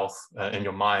for your health and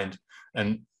your mind.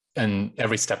 And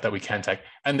every step that we can take.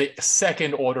 And the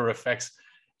second order effects,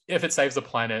 if it saves the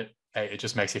planet, hey, it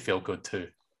just makes you feel good too.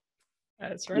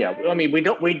 That's right. Yeah, I mean, we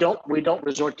don't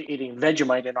resort to eating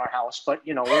Vegemite in our house, but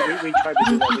we try to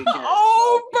do what we can.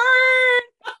 Oh, burn!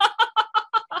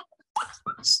 I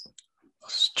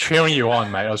was cheering you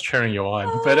on, mate. I was cheering you on.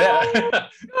 Oh, but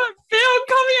Phil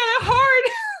coming at it hard.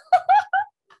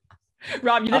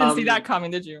 Rob, you didn't see that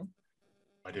coming, did you?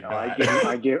 I did No, not.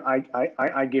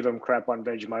 I give him crap on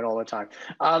Vegemite all the time.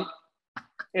 I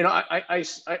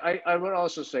would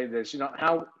also say this.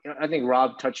 I think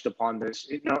Rob touched upon this.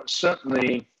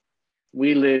 Certainly,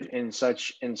 we live in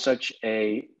such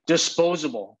a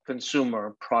disposable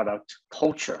consumer product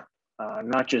culture,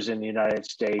 not just in the United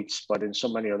States, but in so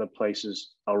many other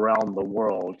places around the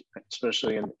world,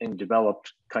 especially in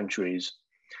developed countries.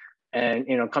 And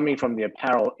coming from the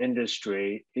apparel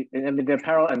industry, the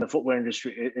apparel and the footwear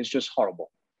industry is just horrible.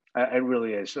 It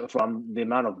really is. From the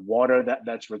amount of water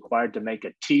that's required to make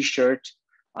a T-shirt,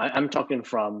 I'm talking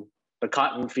from the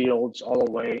cotton fields all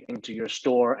the way into your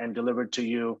store and delivered to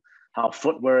you. How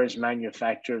footwear is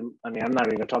manufactured. I mean, I'm not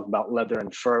even going to talk about leather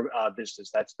and fur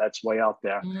business. That's way out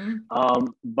there. Mm-hmm.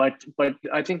 But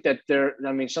I think that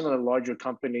some of the larger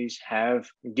companies have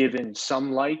given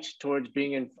some light towards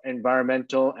being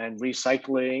environmental and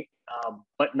recycling,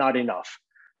 but not enough.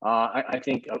 I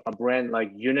think a brand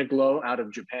like Uniqlo out of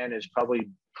Japan has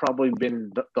probably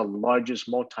been the largest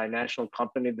multinational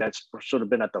company that's sort of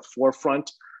been at the forefront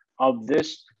of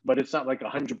this, but it's not like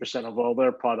 100% of all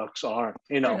their products are,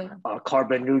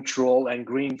 carbon neutral and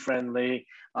green friendly.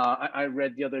 I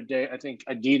read the other day, I think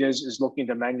Adidas is looking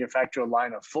to manufacture a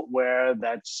line of footwear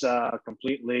that's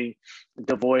completely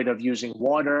devoid of using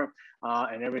water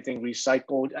and everything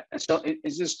recycled. So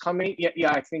is this coming?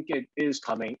 Yeah, I think it is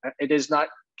coming. It is not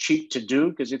cheap to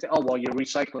do because you're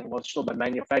recycling. Well, still the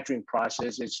manufacturing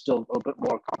process is still a little bit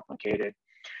more complicated.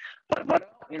 But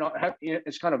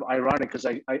it's kind of ironic because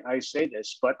I say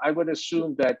this, but I would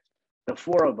assume that the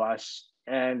four of us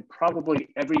and probably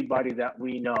everybody that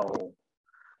we know,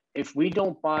 if we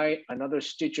don't buy another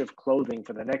stitch of clothing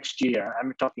for the next year,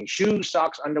 I'm talking shoes,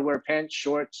 socks, underwear, pants,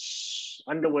 shorts,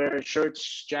 underwear,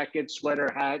 shirts, jackets,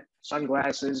 sweater, hat,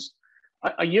 sunglasses,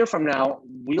 a year from now,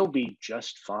 we'll be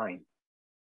just fine.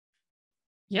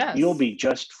 Yes. You'll be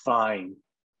just fine.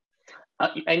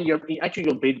 And you'll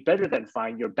be better than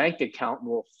fine. Your bank account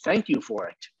will thank you for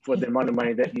it, for the amount of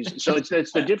money that you. So it's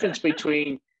the difference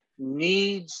between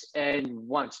needs and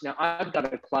wants. Now I've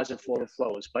got a closet full of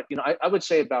clothes, but I would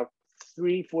say about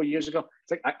 3-4 years ago,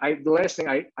 it's like the last thing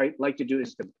I like to do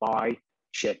is to buy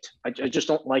shit. I just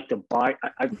don't like to buy.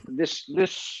 This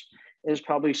is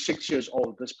probably 6 years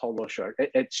old. This polo shirt,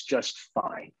 it's just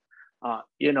fine.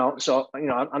 So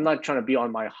I'm not trying to be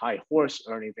on my high horse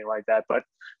or anything like that, but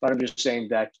I'm just saying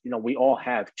that we all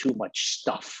have too much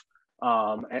stuff,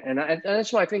 and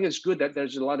that's why I think it's good that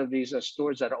there's a lot of these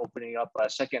stores that are opening up,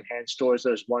 secondhand stores.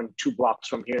 There's 1-2 blocks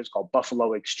from here. It's called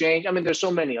Buffalo Exchange. I mean, there's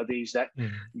so many of these that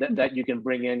you can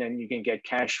bring in and you can get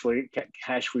cash for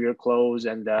your clothes,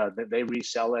 and they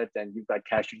resell it, and you've got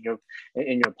cash in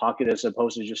your pocket as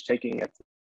opposed to just taking it,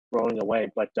 throwing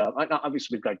away. But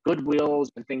obviously we've got Goodwills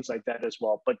and things like that as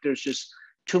well, but there's just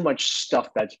too much stuff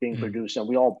that's being produced, and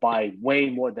we all buy way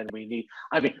more than we need.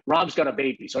 I mean, Rob's got a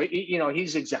baby, so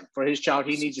he's exempt. For his child,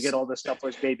 he needs to get all this stuff for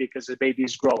his baby because the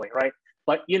baby's growing, right?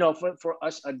 But for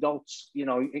us adults,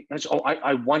 it's,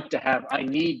 I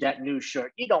need that new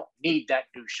shirt. You don't need that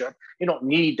new shirt. You don't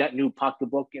need that new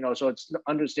pocketbook. So it's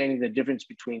understanding the difference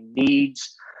between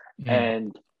needs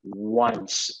and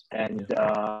wants, and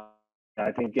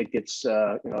I think it gets,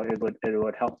 it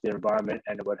would help the environment,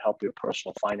 and it would help your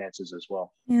personal finances as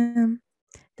well. Yeah,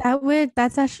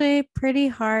 that's actually pretty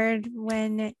hard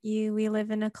when we live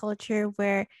in a culture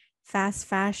where fast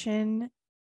fashion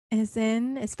is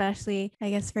in, especially I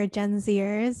guess for Gen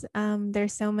Zers.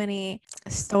 There's so many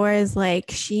stores like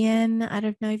Shein. I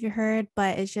don't know if you heard,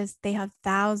 but it's just they have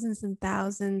thousands and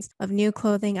thousands of new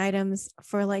clothing items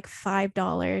for like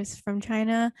 $5 from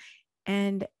China.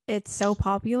 And it's so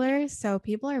popular. So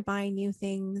people are buying new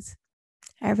things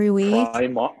every week.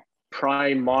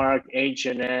 Primark,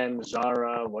 H&M,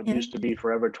 Zara, what Yeah. used to be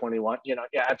Forever 21. Yeah,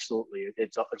 absolutely.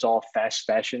 It's all fast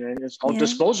fashion, and it's all Yeah.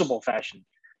 disposable fashion.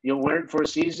 You'll wear it for a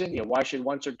season, you wash it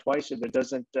once or twice. If it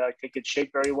doesn't take its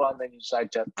shape very well, then you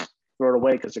decide to throw it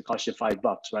away because it costs you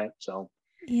 $5, right? So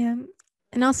Yeah.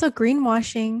 And also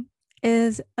greenwashing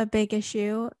is a big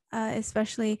issue,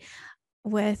 especially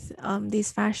with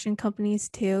these fashion companies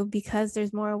too, because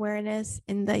there's more awareness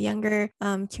in the younger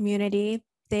community.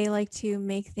 They like to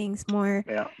make things more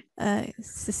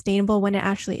sustainable when it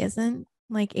actually isn't.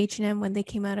 Like H&M, when they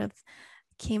came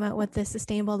out with the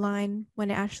sustainable line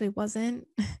when it actually wasn't.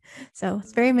 So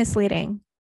it's very misleading.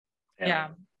 Yeah.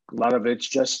 A lot of it's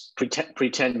just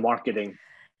pretend marketing.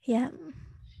 Yeah.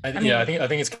 I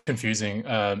think it's confusing.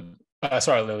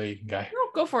 Sorry, Lily, guy. No,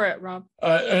 go for it, Rob.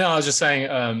 I was just saying,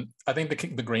 I think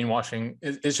the greenwashing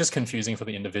is just confusing for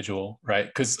the individual, right?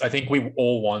 Because I think we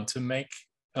all want to make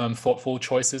thoughtful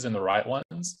choices and the right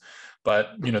ones,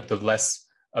 but the less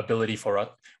ability for us,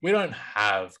 we don't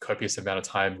have copious amount of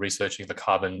time researching the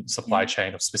carbon supply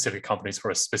chain of specific companies for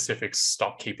a specific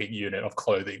stock keeping unit of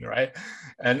clothing, right?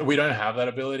 And we don't have that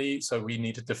ability, so we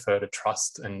need to defer to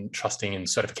trusting in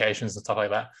certifications and stuff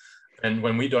like that. And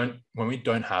when we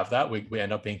don't have that, we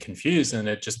end up being confused, and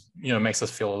it just makes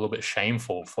us feel a little bit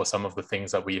shameful for some of the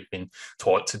things that we have been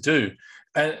taught to do.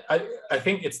 And I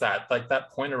think it's that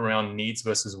point around needs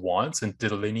versus wants and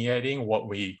delineating what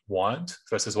we want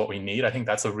versus what we need. I think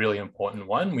that's a really important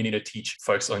one. We need to teach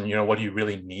folks on what do you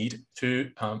really need to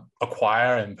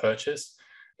acquire and purchase.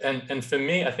 And for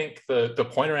me, I think the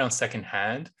point around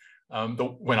secondhand,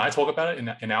 when I talk about it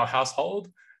in our household,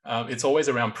 it's always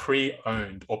around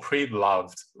pre-owned or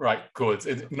pre-loved, right, goods.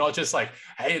 It's not just like,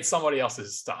 hey, it's somebody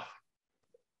else's stuff,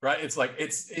 right? It's like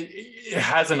it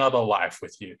has another life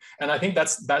with you. And I think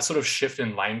that's that sort of shift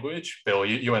in language. Bill,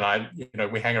 you and I,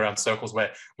 we hang around circles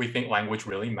where we think language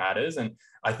really matters. And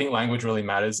I think language really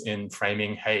matters in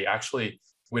framing, hey, actually,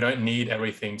 we don't need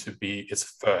everything to be it's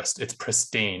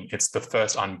pristine, it's the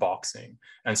first unboxing.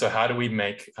 And so how do we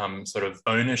make sort of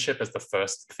ownership as the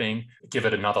first thing, give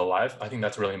it another life? I think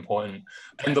that's really important.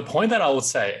 And the point that I would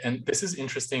say, and this is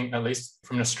interesting, at least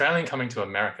from an Australian coming to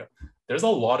America, there's a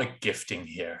lot of gifting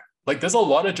here. Like there's a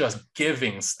lot of just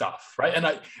giving stuff, right?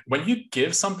 And when you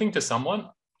give something to someone,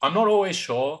 I'm not always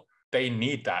sure they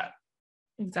need that.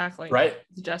 Exactly. Right.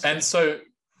 And so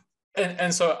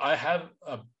I have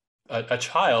a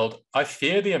child, I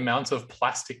fear the amount of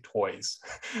plastic toys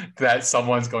that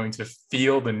someone's going to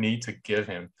feel the need to give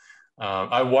him.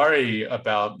 I worry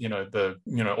about,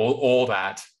 all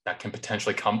that can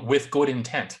potentially come with good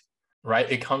intent, right?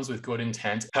 It comes with good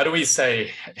intent. How do we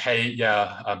say, hey,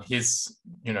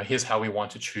 here's how we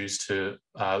want to choose to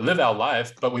live our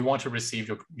life, but we want to receive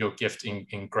your gift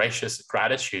in gracious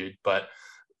gratitude, but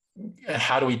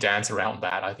how do we dance around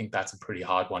that? I think that's a pretty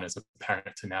hard one as a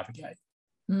parent to navigate.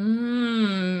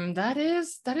 That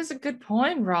is a good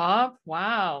point, Rob.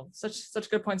 Wow, such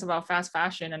good points about fast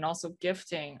fashion and also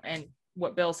gifting, and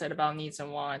what Bill said about needs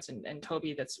and wants, and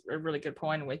Toby, that's a really good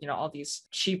point with all these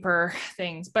cheaper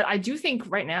things. But I do think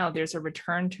right now there's a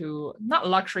return to not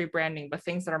luxury branding, but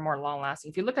things that are more long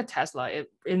lasting. If you look at Tesla,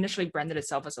 it initially branded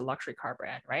itself as a luxury car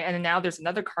brand, right? And now there's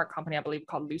another car company, I believe,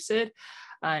 called Lucid.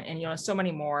 And so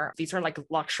many more. These are like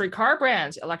luxury car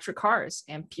brands, electric cars,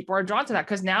 and people are drawn to that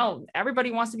because now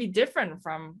everybody wants to be different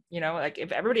from, like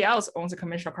if everybody else owns a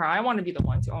conventional car, I want to be the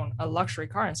one to own a luxury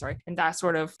car. And that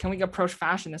sort of, can we approach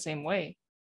fashion the same way?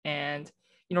 And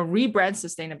rebrand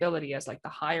sustainability as like the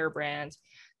higher brand,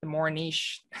 the more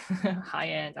niche, high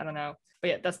end. I don't know. But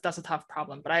yeah, that's a tough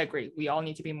problem. But I agree. We all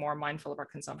need to be more mindful of our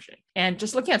consumption. And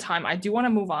just looking at time, I do want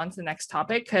to move on to the next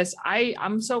topic because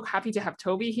I'm so happy to have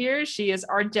Toby here. She is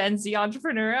our Gen Z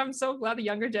entrepreneur. I'm so glad the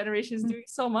younger generation is doing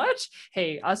so much.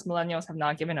 Hey, us millennials have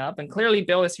not given up. And clearly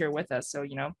Bill is here with us. So,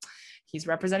 he's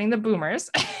representing the boomers.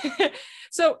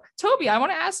 So Toby, I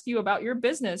want to ask you about your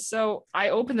business. So I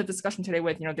opened the discussion today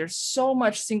with, there's so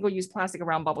much single-use plastic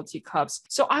around bubble tea cups.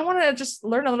 So I want to just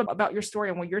learn a little bit about your story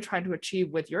and what you're trying to achieve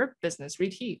with your business,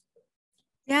 Retea.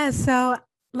 Yeah, so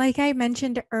like I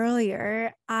mentioned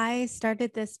earlier, I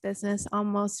started this business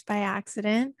almost by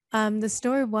accident. The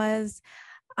story was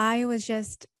I was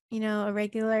just, a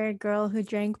regular girl who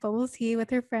drank bubble tea with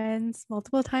her friends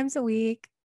multiple times a week,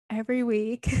 every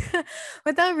week,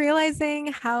 without realizing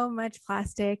how much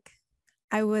plastic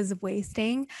I was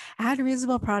wasting. I had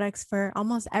reusable products for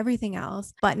almost everything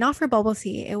else, but not for bubble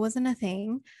tea. It wasn't a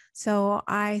thing. So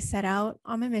I set out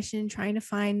on my mission trying to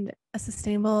find a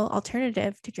sustainable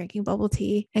alternative to drinking bubble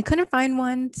tea and couldn't find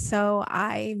one. So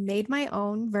I made my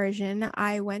own version.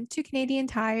 I went to Canadian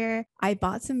Tire. I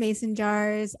bought some mason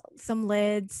jars, some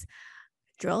lids,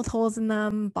 drilled holes in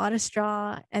them, bought a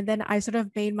straw, and then I sort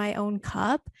of made my own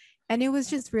cup. And it was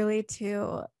just really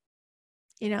to,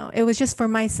 it was just for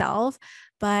myself,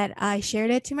 but I shared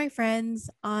it to my friends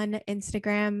on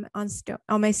Instagram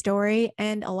on my story,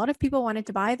 and a lot of people wanted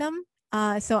to buy them.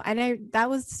 That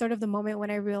was sort of the moment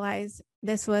when I realized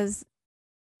this was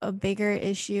a bigger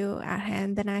issue at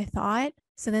hand than I thought.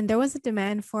 So then there was a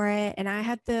demand for it, and I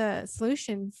had the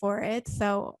solution for it.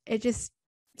 So it just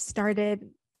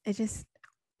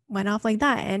went off like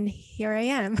that, and here I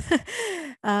am.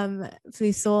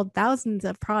 We sold thousands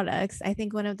of products. I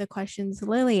think one of the questions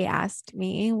Lily asked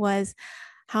me was,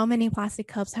 how many plastic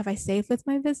cups have I saved with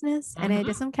my business? And I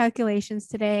did some calculations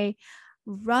today.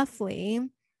 Roughly,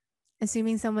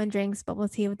 assuming someone drinks bubble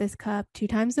tea with this cup 2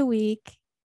 times a week,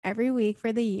 every week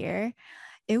for the year,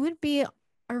 it would be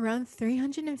around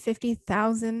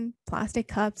 350,000 plastic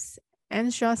cups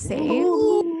and straws saved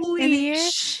in the year.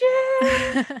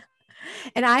 Shit.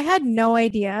 And I had no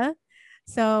idea.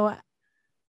 So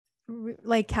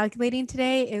like calculating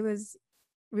today, it was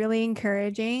really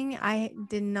encouraging. I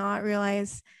did not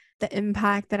realize the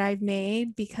impact that I've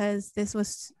made, because this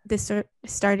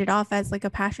started off as like a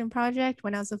passion project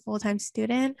when I was a full-time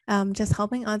student, just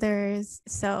helping others.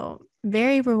 So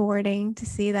very rewarding to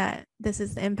see that this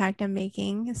is the impact I'm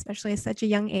making, especially at such a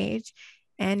young age.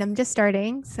 And I'm just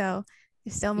starting. So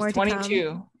there's still more to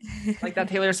 22. come. Like that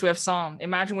Taylor Swift song.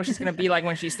 Imagine what she's going to be like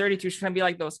when she's 32. She's going to be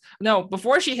like those. No,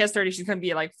 before she hits 30, she's going to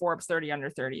be like Forbes 30 under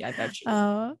 30. I bet you.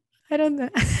 Oh, I don't know.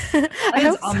 That I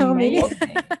is hope so, maybe.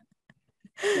 amazing.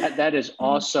 That is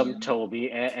awesome,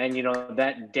 Toby. And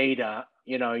that data,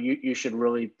 you should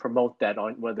really promote that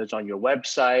on, whether it's on your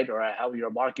website or how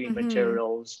your marketing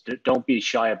materials. Don't be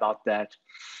shy about that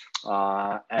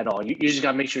at all. You just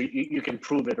got to make sure you can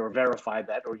prove it or verify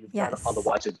that, or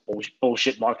otherwise it's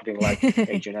bullshit marketing like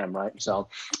H&M, right? So,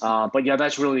 but yeah,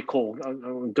 that's really cool.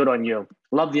 Good on you.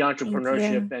 Love the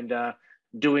entrepreneurship and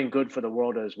doing good for the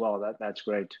world as well. That's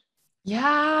great.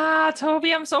 Yeah,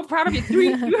 Toby, I'm so proud of you.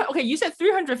 You said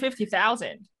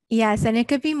 350,000. Yes, and it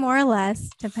could be more or less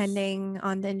depending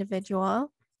on the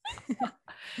individual.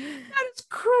 That is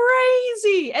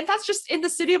crazy. And that's just in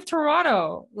the city of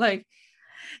Toronto. Like,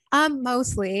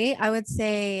 mostly, I would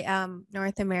say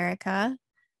North America.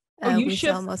 We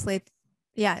sell mostly,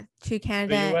 to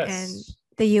Canada and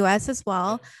the US as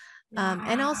well.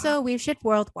 And also we've shipped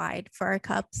worldwide for our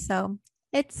cups. So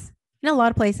it's in a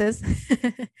lot of places.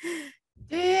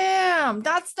 Damn,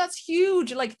 that's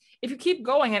huge. Like, if you keep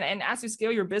going and as you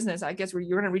scale your business, I guess you're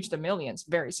going to reach the millions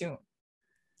very soon.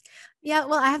 Yeah,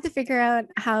 well, I have to figure out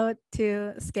how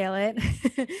to scale it.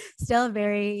 Still a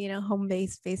very,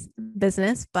 home-based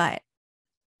business, but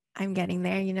I'm getting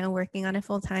there, working on it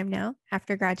full time now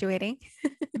after graduating.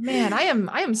 Man, I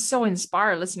am so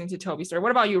inspired listening to Toby's story.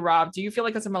 What about you, Rob? Do you feel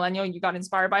like as a millennial, you got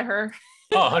inspired by her?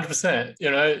 Oh, 100%.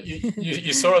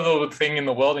 You saw a little thing in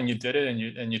the world and you did it,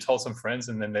 and you told some friends,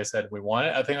 and then they said, we want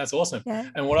it. I think that's awesome. Yeah.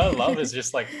 And what I love is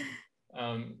just like,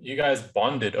 you guys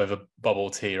bonded over bubble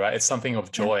tea, right? It's something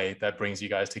of joy that brings you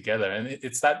guys together. And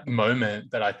it's that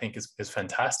moment that I think is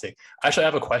fantastic. Actually, I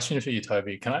have a question for you,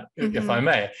 Toby. Can I, if I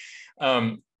may?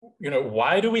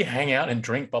 Why do we hang out and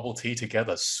drink bubble tea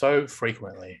together so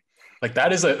frequently? Like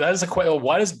that is a question.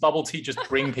 Why does bubble tea just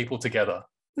bring people together?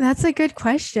 That's a good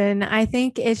question. I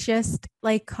think it's just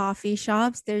like coffee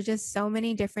shops. There's just so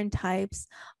many different types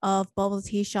of bubble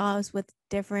tea shops with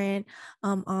different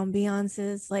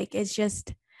ambiances. Like it's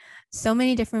just so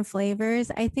many different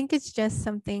flavors. I think it's just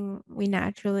something we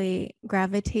naturally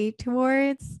gravitate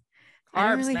towards. I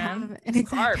don't really have an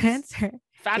exact answer.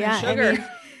 Fat and sugar.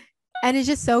 And it's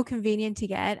just so convenient to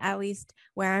get. At least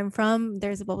where I'm from,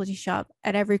 there's a bubble tea shop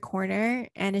at every corner,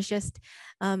 and it's just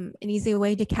an easy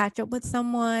way to catch up with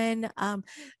someone.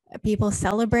 People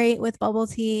celebrate with bubble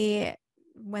tea.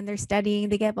 When they're studying,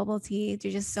 they get bubble tea.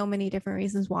 There's just so many different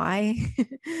reasons why.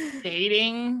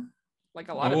 Dating, like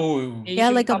a lot of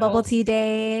like a bubble tea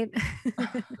date.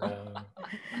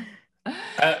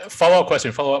 Follow-up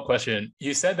question.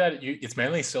 You said that it's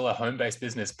mainly still a home-based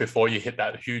business before you hit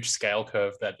that huge scale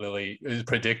curve that Lily is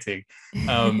predicting.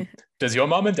 Does your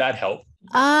mom and dad help?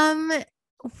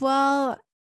 Well,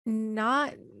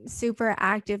 Not super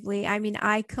actively. I mean,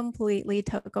 I completely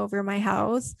took over my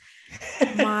house.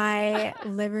 My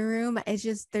living room is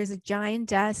just, there's a giant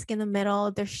desk in the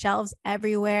middle, there's shelves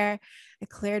everywhere. I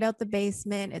cleared out the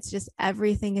basement. It's just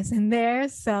everything is in there.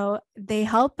 So they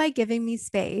help by giving me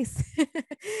space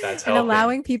That's and helping.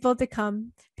 allowing people to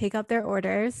come pick up their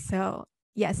orders. So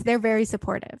yes, they're very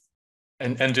supportive.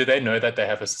 And do they know that they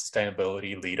have a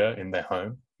sustainability leader in their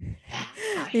home?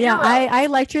 Yeah, Hero. I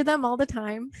lecture them all the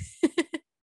time.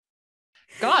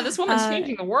 God, this woman's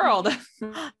changing the world.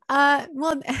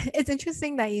 Well, it's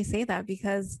interesting that you say that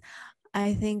because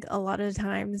I think a lot of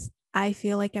times I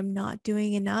feel like I'm not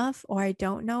doing enough or I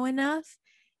don't know enough.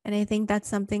 And I think that's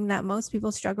something that most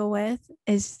people struggle with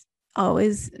is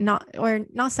always not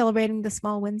celebrating the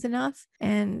small wins enough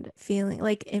and feeling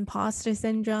like imposter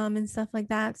syndrome and stuff like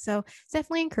that. So it's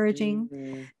definitely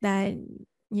encouraging that,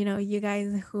 you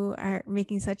guys who are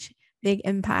making such big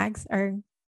impacts are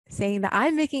saying that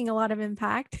I'm making a lot of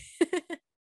impact.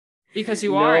 Because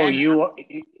you No, are. And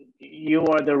you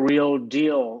are the real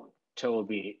deal,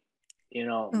 Toby. Big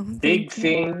Thank you.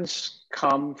 things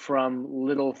come from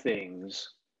little things.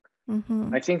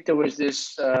 Mhm. I think there was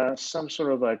this some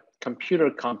sort of a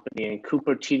computer company in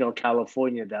Cupertino,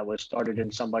 California, that was started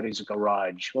in somebody's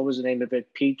garage. What was the name of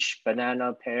it? Peach,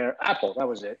 banana, pear, apple. That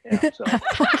was it. Yeah. So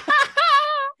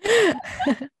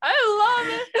I love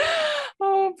it.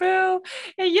 Oh, Bill.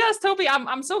 And yes, Toby,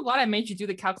 I'm so glad I made you do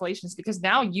the calculations because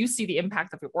now you see the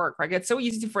impact of your work, right? It's so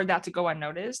easy for that to go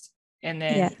unnoticed. And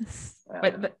then, Yes.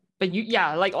 but you,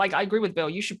 yeah, like I agree with Bill.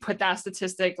 You should put that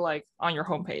statistic like on your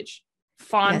homepage.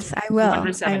 Font Yes, I will.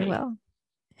 270. I will.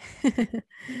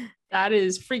 That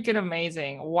is freaking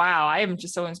amazing. Wow. I am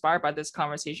just so inspired by this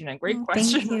conversation and great Thank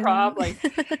question, you. Rob. Like,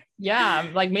 yeah,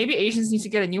 like maybe Asians need to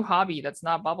get a new hobby that's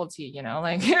not bubble tea,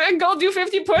 like go do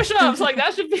 50 push-ups. Like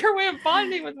that should be your way of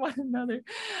bonding with one another.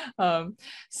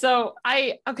 So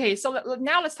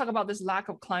now let's talk about this lack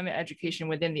of climate education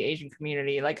within the Asian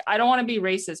community. Like, I don't want to be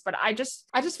racist, but I just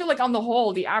feel like on the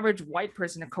whole, the average white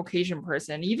person, a Caucasian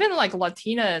person, even like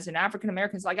Latinas and African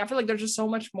Americans, like I feel like they're just so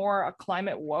much more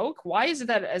climate woke. Why is it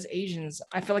that as Asians,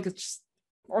 I feel like it's just,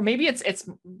 or maybe it's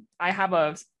I have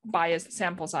a biased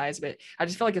sample size, but I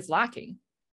just feel like it's lacking.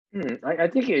 I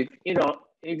think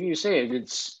if you say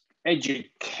it's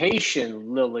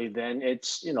education, Lily, then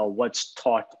it's what's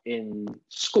taught in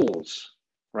schools,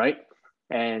 right?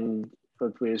 And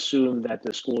if we assume that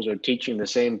the schools are teaching the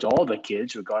same to all the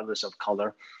kids, regardless of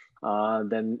color,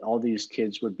 then all these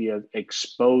kids would be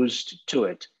exposed to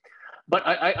it. But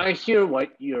I hear what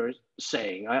you're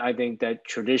saying. I think that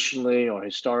traditionally or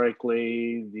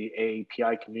historically, the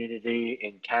AAPI community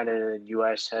in Canada and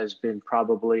US has been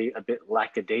probably a bit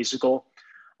lackadaisical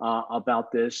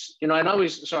about this. And I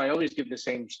always give the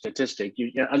same statistic.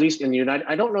 At least in the United,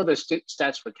 I don't know the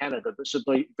stats for Canada, but it's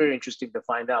very interesting to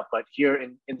find out. But here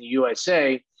in the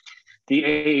USA, the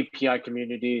AAPI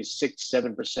community is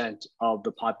 6-7% of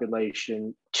the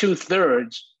population,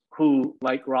 2/3 who,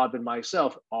 like Rob and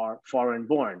myself, are foreign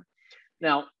born.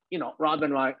 Now, Rob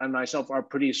and myself are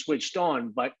pretty switched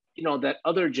on, but that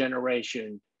other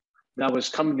generation that was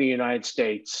coming to the United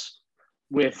States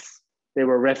they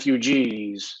were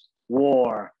refugees,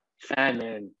 war,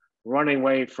 famine, running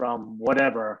away from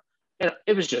whatever.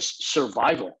 It was just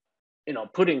survival,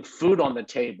 putting food on the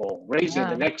table, raising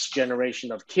the next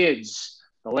generation of kids,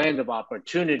 the land of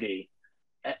opportunity.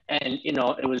 And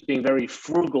it was being very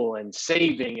frugal and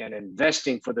saving and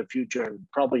investing for the future and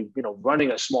probably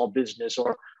running a small business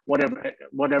or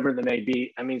whatever there may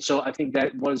be. I mean, so I think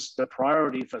that was the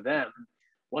priority for them.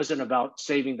 Wasn't about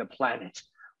saving the planet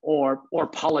or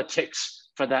politics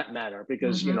for that matter,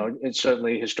 because it's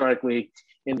certainly historically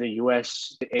in the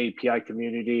US, the API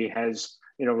community has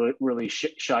really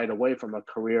shied away from a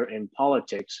career in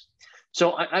politics.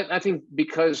 So I think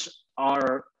because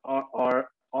our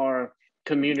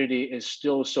community is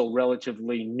still so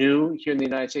relatively new here in the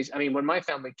United States. I mean, when my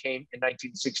family came in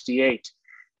 1968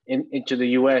 into the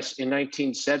US, in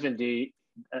 1970,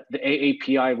 the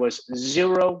AAPI was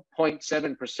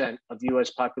 0.7% of the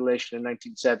US population in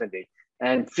 1970.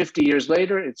 And 50 years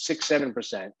later, it's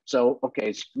 6-7%. So, okay,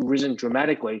 it's risen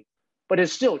dramatically, but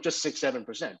it's still just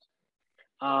 6-7%.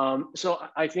 So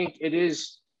I think it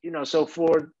is, so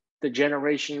for the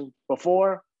generation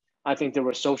before, I think there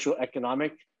were social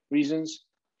economic reasons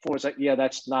for it's like, yeah,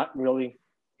 that's not really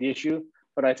the issue.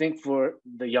 But I think for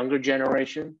the younger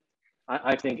generation,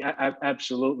 I think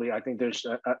absolutely, I think there's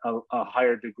a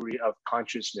higher degree of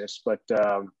consciousness. But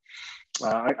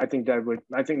I think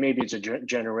maybe it's a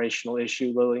generational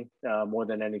issue, Lily, more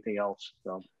than anything else.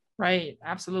 So. Right,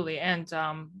 absolutely. And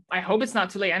I hope it's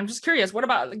not too late. I'm just curious, what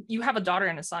about, you have a daughter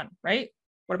and a son, right?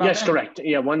 What about Yes, them? correct.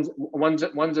 Yeah,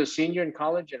 one's a senior in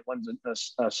college and one's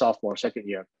a sophomore, second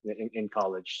year in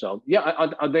college. So yeah,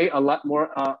 are they a lot more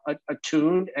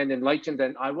attuned and enlightened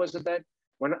than I was at that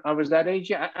when I was that age?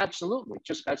 Yeah, absolutely.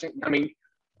 Just I mean,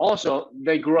 also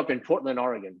they grew up in Portland,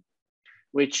 Oregon,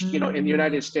 which in the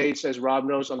United States, as Rob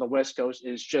knows, on the West Coast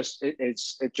is just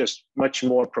it's just much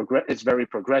more It's very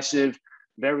progressive,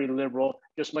 very liberal,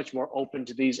 just much more open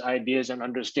to these ideas and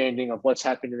understanding of what's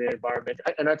happening in the environment.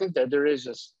 And I think that there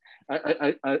is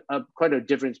quite a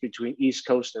difference between East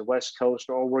Coast and West Coast,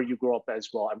 or where you grow up as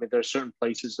well. I mean, there are certain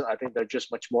places that I think they're just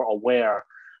much more aware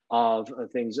of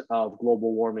things of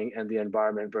global warming and the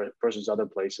environment versus other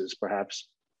places, perhaps.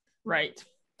 Right.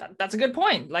 That's a good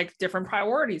point. Like different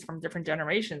priorities from different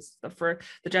generations. For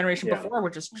the generation before,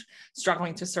 we're just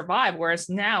struggling to survive. Whereas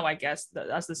now, I guess,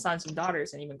 as the sons and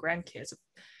daughters and even grandkids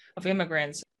of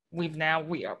immigrants, we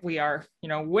are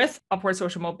with upward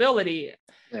social mobility.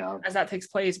 As that takes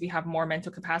place, we have more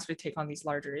mental capacity to take on these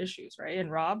larger issues, right?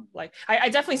 And Rob, like I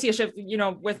definitely see a shift.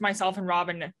 With myself and Rob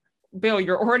and Bill,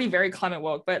 you're already very climate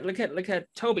woke, but look at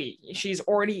Toby. She's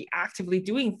already actively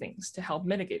doing things to help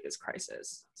mitigate this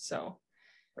crisis. So.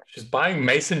 She's buying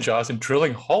mason jars and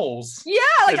drilling holes. Yeah,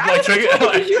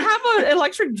 did you have an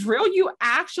electric drill? You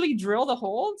actually drill the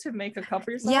hole to make a cup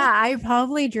for yourself? Yeah, I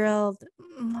probably drilled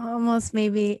almost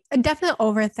definitely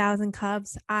over 1,000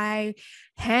 cups. I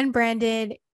hand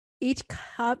branded each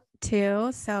cup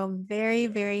too, so very,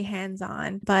 very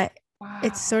hands-on. But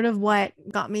it's sort of what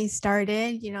got me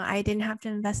started. I didn't have to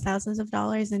invest thousands of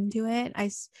dollars into it.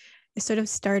 I sort of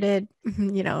started,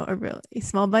 a really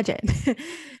small budget,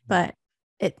 but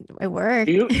it worked.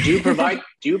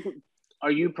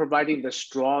 Are you providing the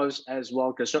straws as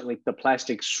well? Because certainly the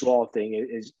plastic straw thing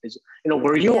is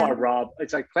where you are, Rob.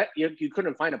 It's like you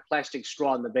couldn't find a plastic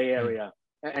straw in the Bay Area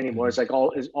anymore. It's like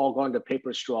all gone to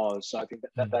paper straws. So I think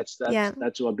that's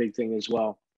a big thing as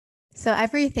well. So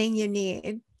everything you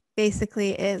need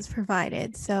basically is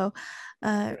provided. So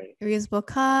reusable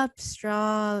cups,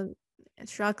 straw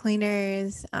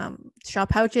cleaners, straw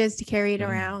pouches to carry it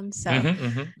around. So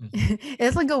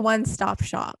it's like a one-stop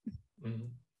shop.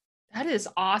 That is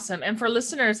awesome. And for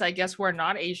listeners, I guess, who are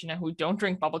not Asian and who don't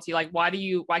drink bubble tea, like why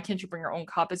can't you bring your own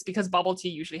cup? It's because bubble tea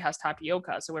usually has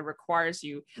tapioca. So it requires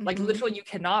you, like literally you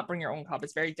cannot bring your own cup.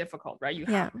 It's very difficult, right? You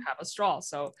have to have a straw.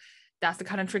 So that's the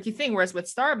kind of tricky thing. Whereas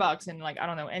with Starbucks and like, I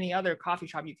don't know, any other coffee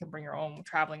shop, you can bring your own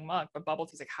traveling mug, but bubble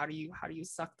tea is like, how do you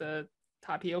suck the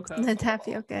tapioca? The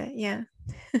tapioca, yeah.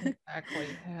 Exactly.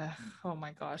 Yeah. Oh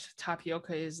my gosh.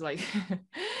 Tapioca is like,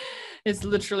 it's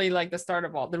literally like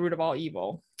the root of all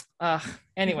evil.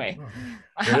 Anyway.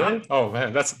 Really? Oh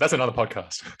man, that's another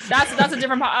podcast. That's a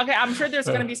different okay, I'm sure there's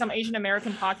going to be some Asian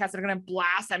American podcasts that are going to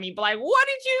blast at me, but like, what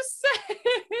did you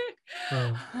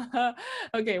say?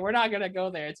 Okay, we're not going to go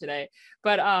there today,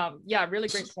 but yeah, really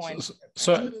great point.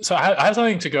 So I have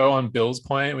something to go on Bill's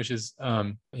point, which is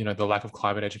the lack of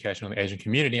climate education in the Asian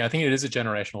community. I think it is a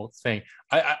generational thing.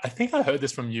 I think I heard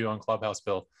this from you on Clubhouse,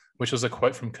 Bill, which was a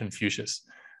quote from Confucius,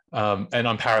 and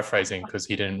I'm paraphrasing because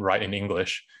he didn't write in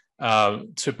English.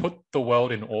 To put the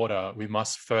world in order, we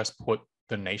must first put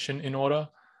the nation in order.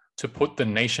 To put the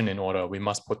nation in order, we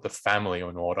must put the family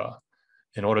in order.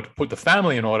 In order to put the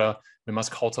family in order, we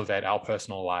must cultivate our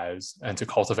personal lives. And to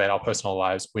cultivate our personal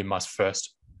lives, we must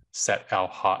first set our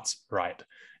hearts right.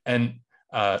 And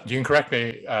you can correct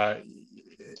me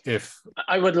if...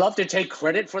 I would love to take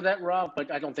credit for that, Rob,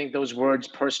 but I don't think those words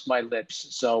pursed my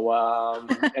lips. So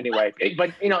anyway,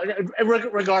 but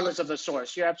regardless of the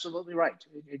source, you're absolutely right.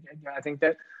 I think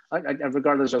that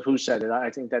regardless of who said it, I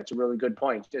think that's a really good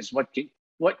point. Is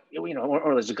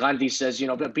or as Gandhi says,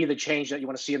 be the change that you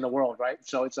want to see in the world, right?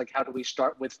 So it's like, how do we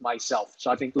start with myself?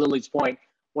 So I think Lily's point,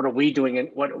 what are we doing, and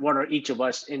what are each of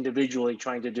us individually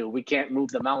trying to do? We can't move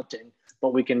the mountain,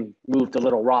 but we can move the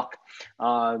little rock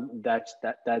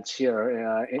that's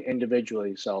here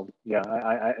individually. So yeah,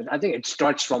 I think it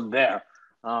starts from there,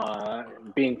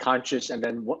 being conscious, and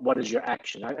then what is your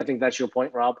action? I think that's your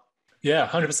point, Rob. Yeah,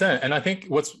 100%. And I think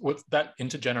what's that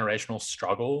intergenerational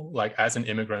struggle, like as an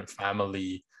immigrant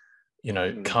family,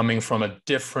 coming from a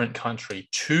different country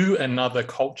to another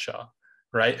culture,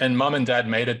 right? And mom and dad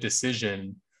made a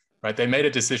decision, right? They made a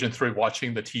decision through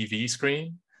watching the TV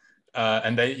screen.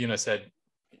 And they, said,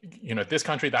 this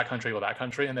country, that country, or that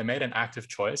country, and they made an active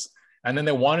choice. And then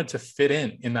they wanted to fit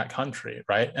in that country,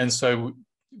 right? And so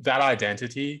that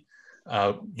identity,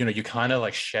 you kind of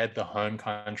like shed the home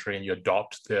country and you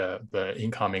adopt the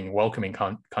incoming, welcoming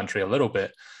country a little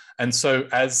bit. And so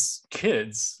as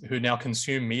kids who now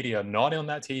consume media, not on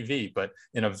that TV, but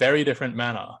in a very different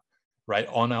manner, right?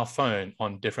 On our phone,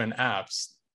 on different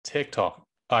apps, TikTok,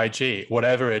 IG,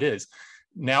 whatever it is,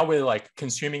 now we're like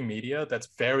consuming media that's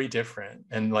very different.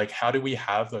 And like, how do we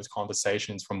have those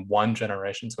conversations from one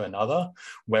generation to another,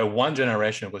 where one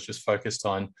generation was just focused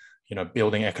on,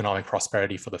 building economic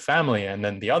prosperity for the family, and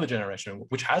then the other generation,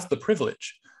 which has the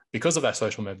privilege because of that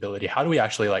social mobility, how do we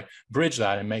actually like bridge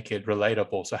that and make it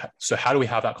relatable? So how do we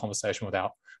have that conversation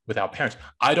with our parents?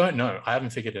 I don't know. I haven't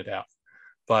figured it out.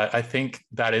 But I think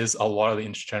that is a lot of the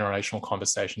intergenerational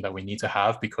conversation that we need to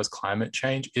have, because climate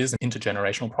change is an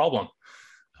intergenerational problem.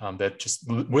 There just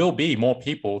will be more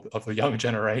people of the younger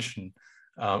generation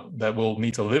that will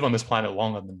need to live on this planet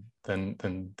longer than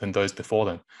those before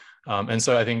them. And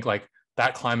so I think like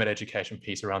that climate education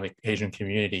piece around the Asian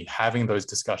community, having those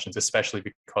discussions, especially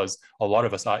because a lot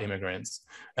of us are immigrants.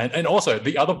 And also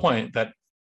the other point that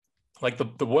like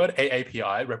the word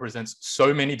AAPI represents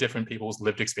so many different people's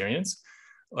lived experience.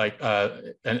 Like,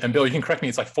 and Bill, you can correct me,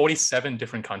 it's like 47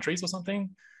 different countries or something.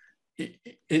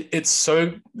 It's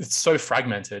so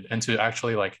fragmented, and to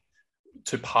actually like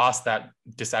to pass that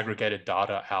disaggregated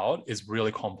data out is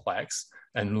really complex,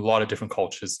 and a lot of different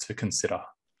cultures to consider.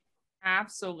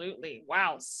 Absolutely.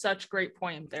 Wow, such great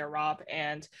point there, Rob.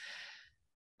 And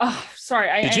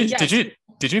sorry,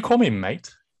 did you call me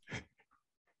mate?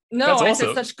 No, That's I awesome.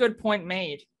 said such good point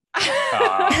made.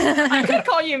 I could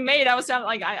call you mate. I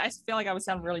feel like I would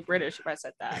sound really British if I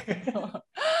said that.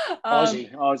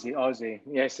 Aussie.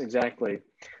 Yes, exactly.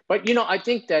 But I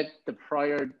think that the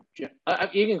prior, you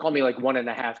can call me like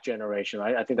 1.5 generation.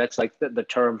 I think that's like the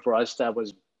term for us that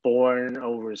was born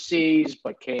overseas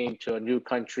but came to a new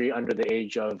country under the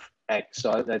age of X.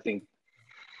 So I think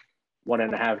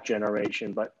 1.5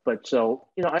 generation. But so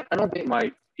I don't think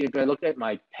if I look at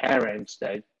my parents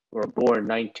that were born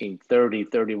 1930,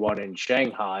 31 in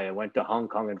Shanghai, and went to Hong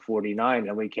Kong in 49,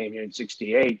 and we came here in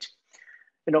 68.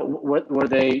 What were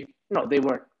they? They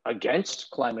weren't against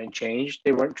climate change.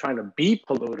 They weren't trying to be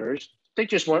polluters. They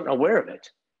just weren't aware of it.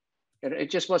 And it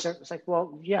just wasn't. It's like,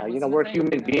 well, yeah, we're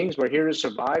human beings. We're here to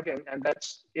survive, and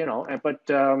that's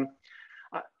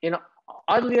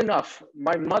oddly enough,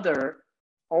 my mother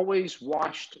always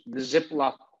washed the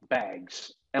Ziploc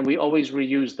bags, and we always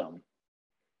reused them.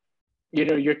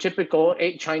 Your typical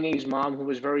Chinese mom who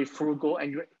was very frugal,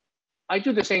 and I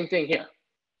do the same thing here.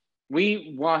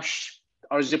 We wash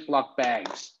our Ziploc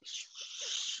bags,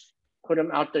 put them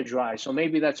out to dry. So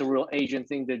maybe that's a real Asian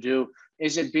thing to do.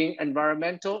 Is it being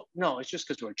environmental? No, it's just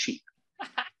because we're cheap.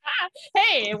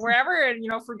 Hey, wherever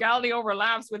frugality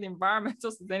overlaps with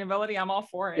environmental sustainability, I'm all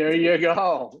for it. There you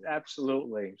go.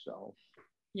 Absolutely. So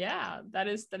yeah, that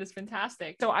is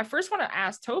fantastic. So I first want to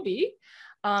ask Toby,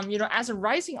 as a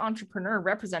rising entrepreneur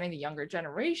representing the younger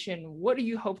generation, what do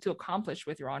you hope to accomplish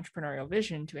with your entrepreneurial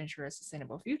vision to ensure a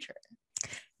sustainable future?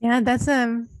 Yeah, that's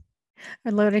a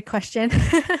loaded question.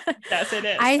 Yes, it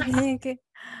is. I think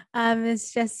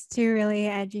it's just to really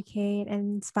educate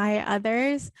and inspire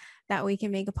others that we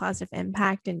can make a positive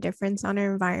impact and difference on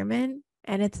our environment.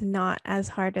 And it's not as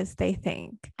hard as they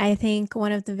think. I think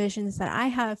one of the visions that I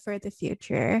have for the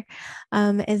future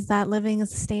is that living a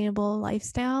sustainable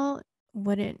lifestyle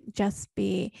wouldn't just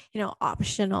be,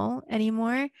 optional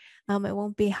anymore. It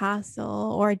won't be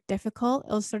hassle or difficult.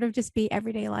 It'll sort of just be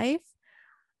everyday life.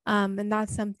 And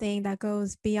that's something that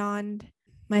goes beyond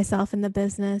myself in the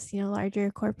business. Larger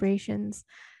corporations,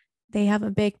 they have a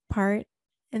big part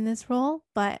in this role,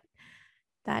 but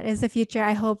that is the future.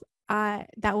 I hope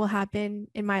that will happen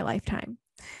in my lifetime.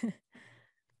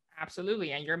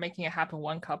 Absolutely. And you're making it happen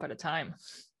one cup at a time.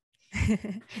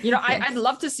 I'd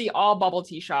love to see all bubble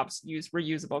tea shops use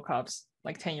reusable cups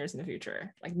like 10 years in the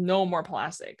future, like no more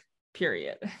plastic,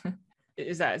 period.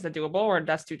 Is that doable, or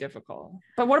that's too difficult?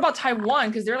 But what about Taiwan?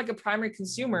 Because they're like a primary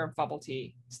consumer of bubble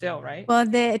tea still, right?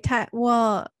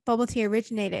 Well, bubble tea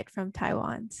originated from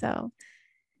Taiwan. So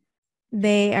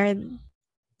they are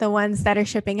the ones that are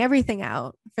shipping everything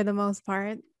out for the most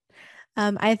part.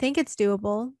 I think it's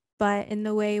doable, but in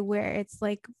the way where it's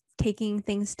like taking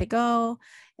things to go,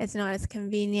 it's not as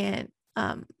convenient.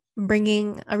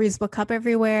 Bringing a reusable cup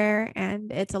everywhere,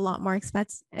 and it's a lot more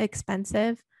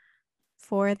expensive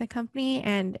for the company.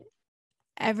 And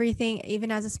everything,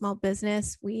 even as a small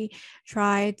business, we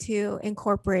try to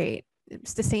incorporate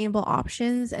sustainable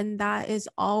options, and that is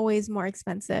always more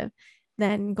expensive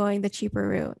than going the cheaper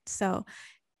route. So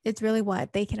it's really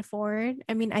what they can afford.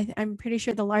 I mean, I'm pretty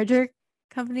sure the larger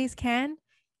companies can.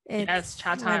 It's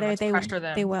chat time. Let's pressure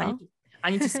them. They will. I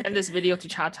need to send this video to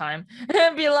chat time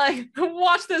and be like,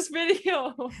 watch this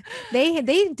video.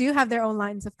 They do have their own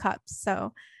lines of cups,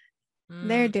 so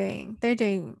they're doing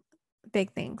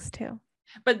big things too.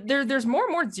 But there's more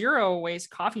and more zero waste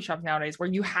coffee shops nowadays where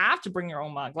you have to bring your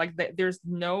own mug. Like there's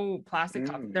no plastic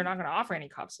cup. They're not going to offer any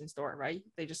cups in store, right?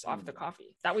 They just offer the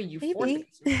coffee. That way you force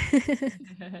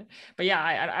it. But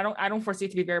yeah, I don't foresee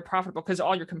it to be very profitable because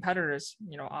all your competitors,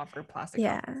 offer plastic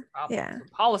cups. Yeah. So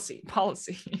policy.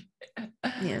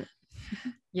 Yeah.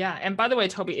 Yeah. And by the way,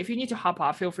 Toby, if you need to hop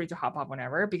off, feel free to hop off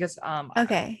whenever because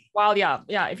okay.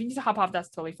 If you need to hop off, that's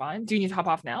totally fine. Do you need to hop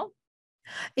off now?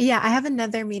 Yeah, I have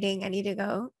another meeting I need to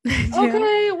go.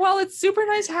 Okay, well, it's super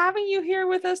nice having you here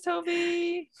with us,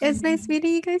 Toby. It's nice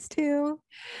meeting you guys too.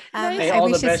 Hey, all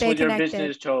the best with your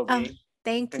business, Toby. Oh,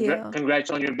 thank you. Congrats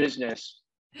on your business.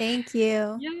 Thank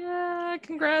you. Yeah,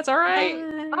 congrats. All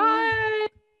right. Bye.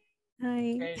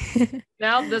 Bye. Okay.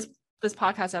 Now this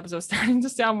podcast episode is starting to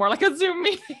sound more like a Zoom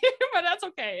meeting, but that's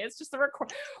okay. It's just a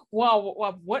record.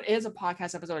 Well, what is a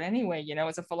podcast episode anyway?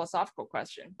 It's a philosophical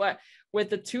question. But with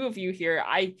the two of you here,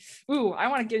 I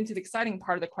want to get into the exciting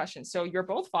part of the question. So you're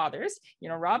both fathers.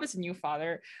 Rob is a new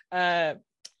father.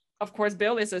 Of course,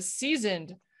 Bill is a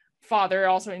seasoned father,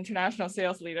 also international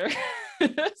sales leader.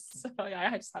 So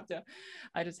yeah,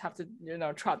 I just have to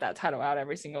trot that title out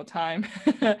every single time.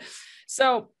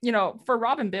 So for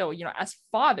Rob and Bill, as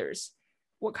fathers,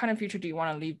 what kind of future do you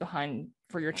want to leave behind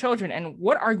for your children, and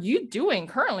what are you doing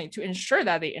currently to ensure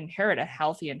that they inherit a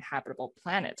healthy and habitable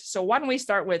planet? So why don't we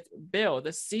start with Bill,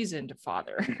 the seasoned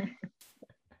father?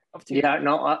 Yeah,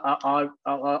 no,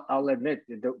 I'll admit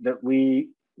that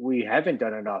we haven't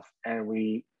done enough, and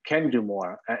we can do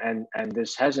more, and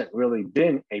this hasn't really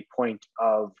been a point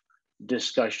of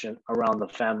discussion around the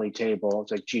family table.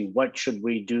 It's like, gee, what should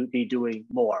we be doing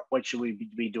more? What should we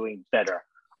be doing better,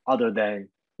 other than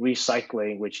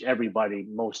recycling, which everybody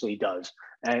mostly does,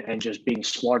 and just being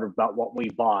smart about what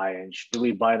we buy, and do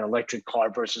we buy an electric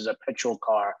car versus a petrol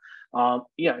car?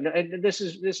 And this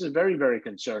is very, very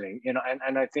concerning,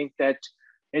 and I think that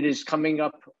it is coming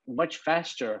up much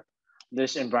faster,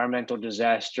 this environmental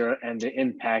disaster and the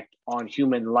impact on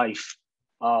human life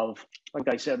of, like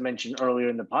I said, mentioned earlier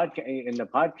in the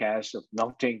podcast, of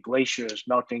melting glaciers,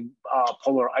 melting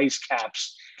polar ice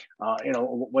caps,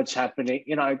 what's happening.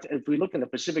 If we look in the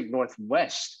Pacific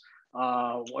Northwest,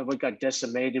 what got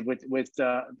decimated with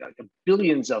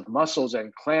billions of mussels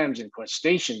and clams and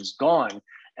crustaceans gone,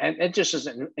 and it just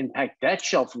doesn't impact that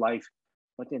shelf life,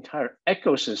 but the entire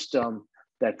ecosystem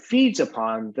that feeds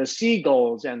upon the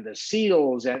seagulls and the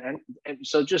seals, and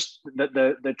so just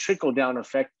the trickle down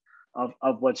effect of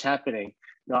what's happening.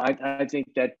 I think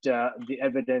that the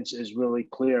evidence is really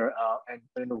clear.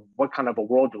 And what kind of a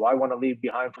world do I want to leave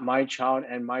behind for my child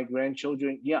and my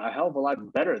grandchildren? Yeah, a hell of a lot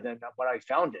better than what I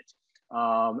found it.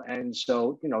 And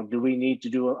so, do we need to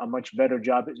do a much better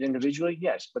job individually?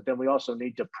 Yes, but then we also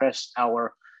need to press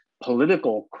our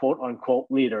political quote unquote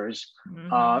leaders.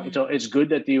 So it's good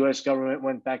that the US government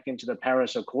went back into the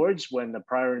Paris Accords when the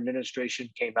prior administration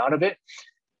came out of it.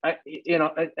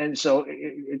 And so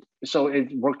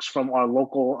it works from our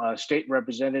local state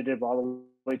representative all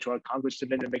the way to our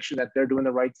congressman to make sure that they're doing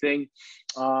the right thing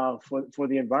for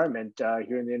the environment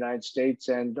here in the United States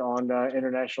and on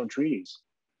international treaties.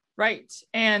 Right.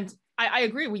 And I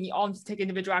agree, we all need to take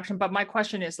individual action. But my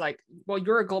question is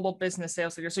you're a global business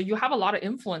sales leader, so you have a lot of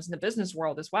influence in the business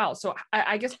world as well. So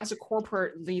I guess as a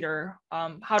corporate leader,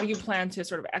 how do you plan to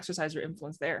sort of exercise your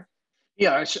influence there?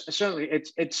 Yeah, certainly.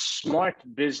 It's smart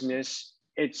business.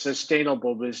 It's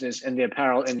sustainable business in the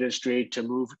apparel industry to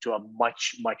move to a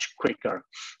much, much quicker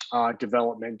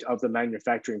development of the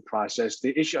manufacturing process.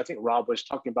 The issue, I think Rob was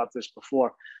talking about this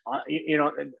before,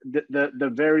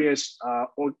 the various,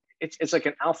 it's like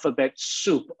an alphabet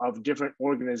soup of different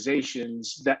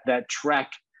organizations that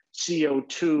track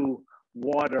CO2,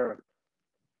 water,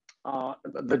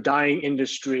 the dyeing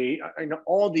industry,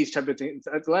 all these type of things.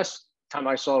 The last time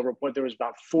I saw a report, there was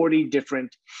about 40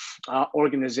 different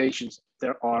organizations.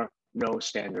 There are no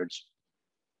standards.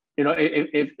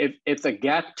 If the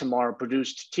Gap tomorrow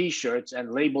produced T-shirts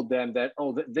and labeled them that,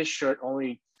 this shirt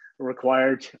only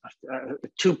required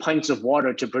 2 pints of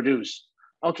water to produce.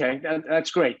 Okay, that's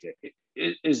great.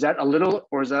 Is that a little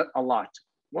or is that a lot?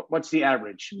 What's the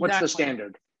average? What's the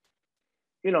standard?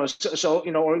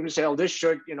 Or we say, this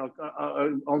shirt,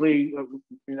 only,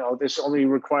 this only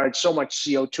required so much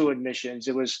CO2 emissions.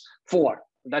 It was 4.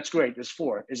 That's great. It's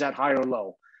 4. Is that high or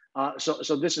low?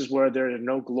 So this is where there are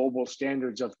no global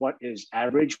standards of what is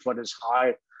average, what is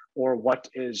high, or what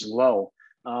is low.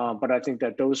 But I think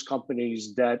that those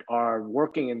companies that are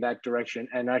working in that direction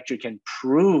and actually can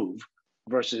prove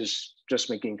versus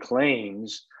just making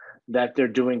claims that they're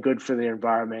doing good for the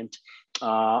environment,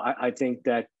 I think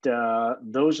that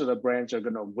those are the brands that are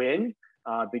going to win.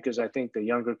 because I think the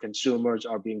younger consumers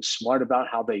are being smart about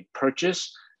how they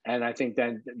purchase, and I think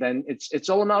then it's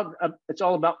all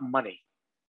about money.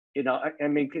 I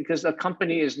mean, because a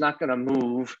company is not going to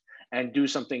move and do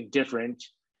something different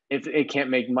if it can't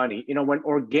make money. When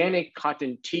organic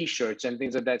cotton T-shirts and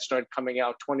things like that started coming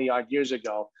out 20 odd years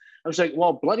ago, I was like,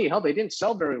 well, bloody hell, they didn't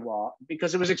sell very well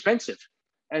because it was expensive.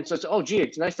 And so it's, oh, gee,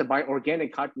 it's nice to buy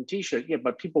organic cotton T-shirt. Yeah,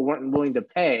 but people weren't willing to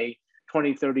pay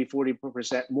 20, 30,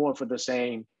 40% more for the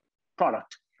same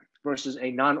product versus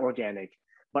a non-organic.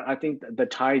 But I think the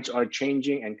tides are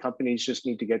changing, and companies just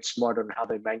need to get smarter on how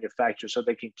they manufacture so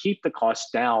they can keep the costs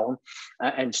down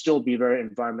and still be very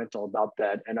environmental about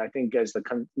that. And I think as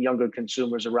the younger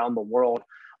consumers around the world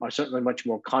are certainly much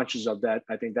more conscious of that,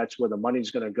 I think that's where the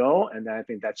money's going to go. And I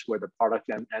think that's where the product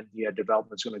and the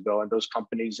development is going to go. And those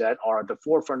companies that are at the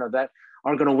forefront of that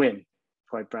are going to win,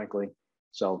 quite frankly.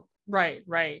 So. Right.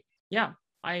 Yeah.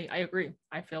 I agree.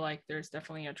 I feel like there's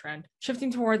definitely a trend shifting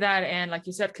toward that. And like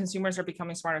you said, consumers are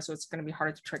becoming smarter, so it's going to be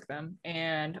harder to trick them.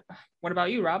 And what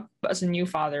about you, Rob? As a new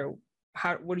father,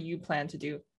 what do you plan to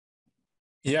do?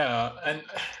 Yeah. And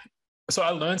so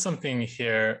I learned something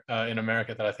here in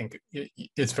America that I think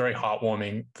it's very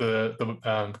heartwarming.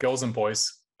 The Girls and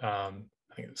Boys I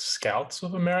think Scouts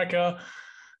of America,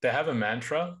 they have a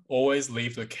mantra: always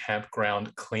leave the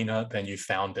campground cleaner than you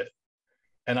found it.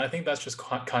 And I think that's just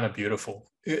kind of beautiful.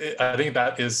 I think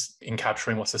that is in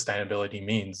capturing what sustainability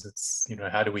means. It's,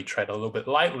 how do we tread a little bit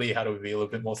lightly? How do we be a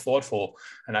little bit more thoughtful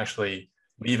and actually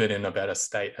leave it in a better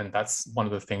state? And that's one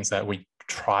of the things that we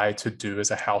try to do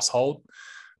as a household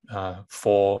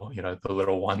for, the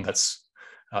little one that's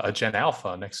a Gen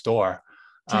Alpha next door.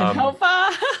 Gen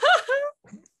Alpha!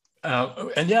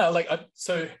 And yeah,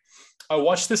 so I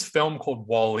watched this film called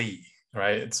WALL-E,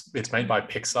 right? It's made by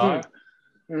Pixar.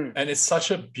 And it's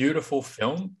such a beautiful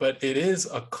film, but it is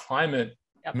a climate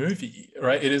movie,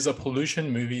 right? It is a pollution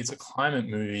movie. It's a climate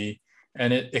movie.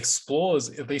 And it explores,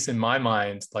 at least in my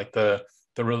mind, like the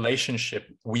relationship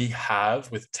we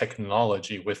have with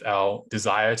technology, with our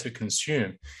desire to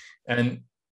consume. And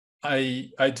I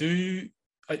do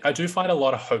find a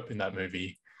lot of hope in that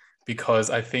movie, because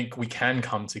I think we can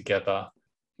come together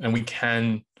and we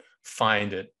can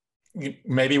find it.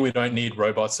 Maybe we don't need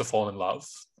robots to fall in love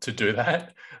to do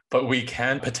that, but we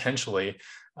can potentially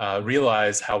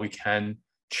realize how we can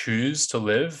choose to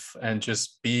live and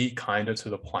just be kinder to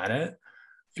the planet.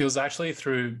 It was actually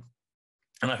through,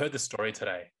 and I heard this story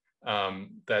today,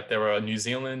 that there are New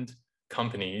Zealand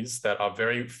companies that are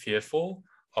very fearful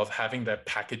of having their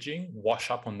packaging wash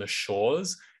up on the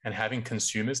shores and having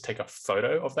consumers take a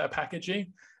photo of that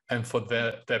packaging and for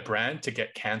their brand to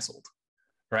get cancelled,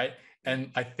 right?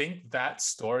 And I think that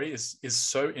story is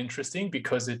so interesting,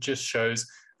 because it just shows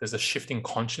there's a shifting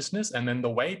consciousness. And then the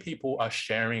way people are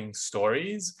sharing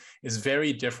stories is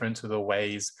very different to the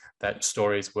ways that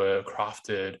stories were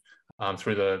crafted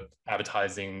through the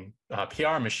advertising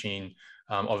PR machine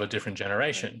of a different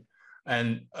generation.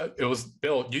 And it was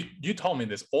Bill, you told me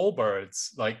this,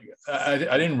 Allbirds, like I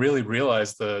didn't really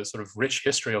realize the sort of rich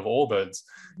history of Allbirds.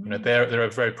 They're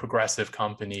a very progressive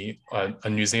company, a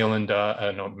New Zealander,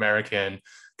 an American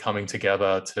coming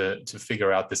together to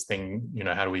figure out this thing,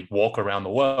 how do we walk around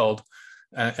the world,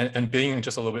 and being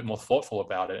just a little bit more thoughtful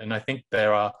about it. And I think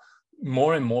there are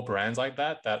more and more brands like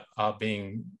that are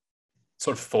being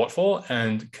sort of thoughtful,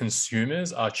 and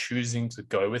consumers are choosing to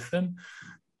go with them,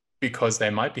 because they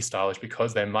might be stylish,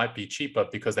 because they might be cheaper,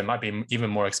 because they might be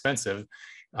even more expensive.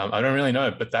 I don't really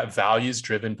know, but that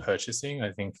values-driven purchasing,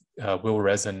 I think, will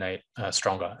resonate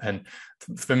stronger. And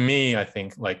for me, I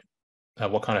think,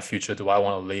 what kind of future do I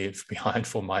want to leave behind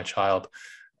for my child?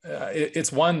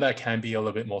 It's one that can be a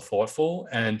little bit more thoughtful,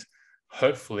 and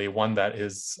hopefully one that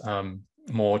is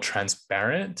more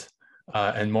transparent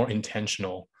and more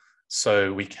intentional,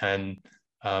 so we can,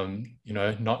 not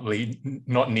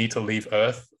need to leave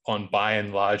Earth on by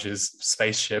and large's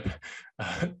spaceship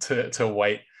to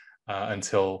wait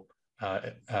until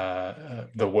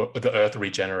the Earth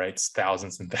regenerates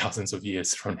thousands and thousands of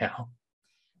years from now.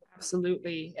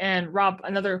 Absolutely. And Rob,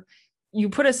 you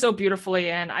put it so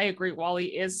beautifully, and I agree. WALL-E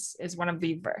is one of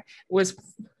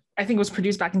I think it was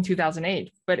produced back in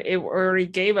 2008, but it already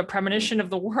gave a premonition of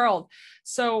the world.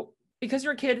 So because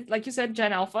you're a kid, like you said,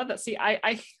 Gen Alpha,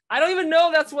 I don't even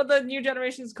know that's what the new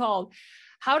generation is called.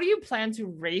 How do you plan to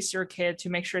raise your kid to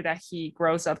make sure that he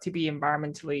grows up to be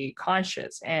environmentally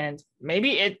conscious? And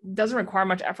maybe it doesn't require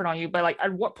much effort on you, but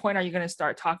at what point are you going to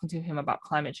start talking to him about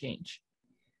climate change?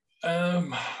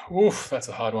 That's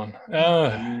a hard one.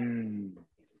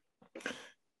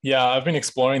 Yeah, I've been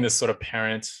exploring this sort of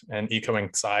parent and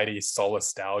eco-anxiety,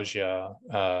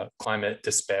 solastalgia, climate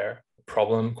despair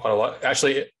problem quite a lot.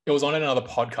 Actually, it was on another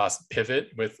podcast,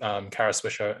 Pivot, with Kara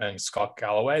Swisher and Scott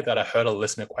Galloway, that I heard a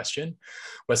listener question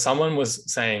where someone was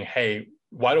saying, hey,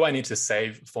 why do I need to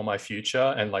save for my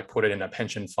future and like put it in a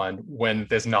pension fund when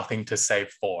there's nothing to save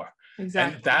for?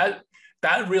 Exactly. And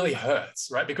that really hurts,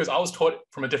 right? Because I was taught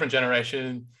from a different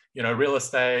generation, real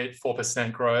estate,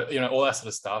 4% growth, all that sort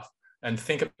of stuff, and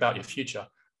think about your future.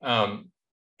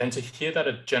 And to hear that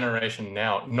a generation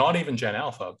now, not even Gen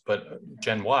Alpha, but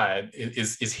Gen Y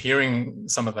is hearing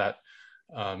some of that.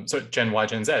 So Gen Y,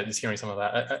 Gen Z is hearing some of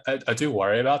that. I do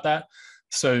worry about that.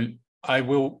 So I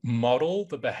will model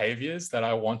the behaviors that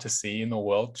I want to see in the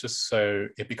world just so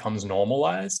it becomes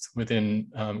normalized within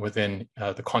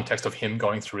the context of him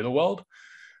going through the world.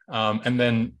 And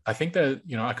then I think that,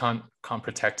 I can't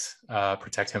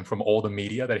protect him from all the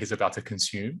media that he's about to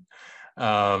consume.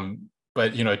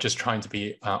 But, just trying to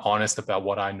be honest about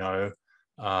what I know,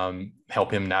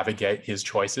 help him navigate his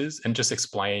choices and just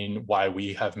explain why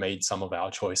we have made some of our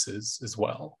choices as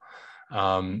well.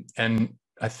 And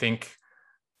I think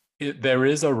there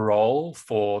is a role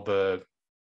for the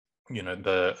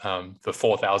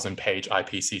 4,000 page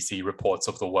IPCC reports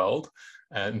of the world.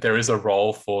 And there is a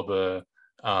role for the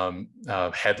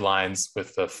headlines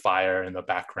with the fire in the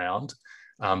background.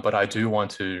 But I do want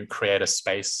to create a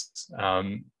space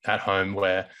at home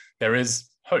where there is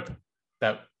hope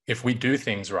that if we do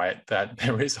things right, that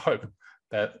there is hope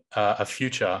that a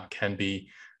future can be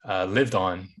lived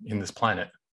on in this planet.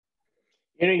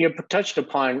 You touched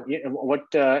upon what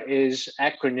is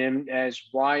acronymed as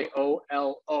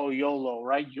YOLO, YOLO,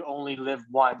 right? You only live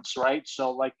once, right?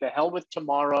 So like the hell with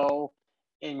tomorrow,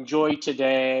 enjoy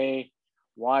today,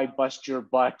 why bust your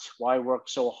butt, why work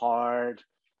so hard?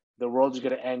 The world's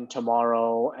going to end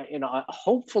tomorrow.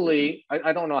 Hopefully,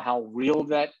 I don't know how real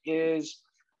that is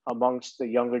amongst the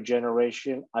younger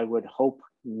generation. I would hope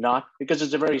not, because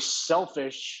it's a very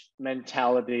selfish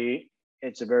mentality.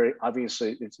 It's a very,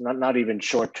 obviously, it's not even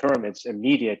short term, it's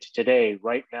immediate today,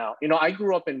 right now. I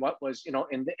grew up in what was,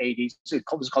 in the 80s, it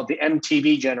was called the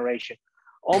MTV generation.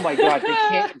 Oh my God,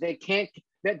 they can't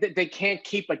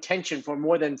keep attention for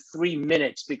more than 3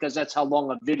 minutes because that's how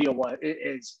long a video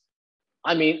is.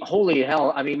 I mean, holy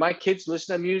hell. I mean, my kids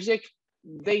listen to music.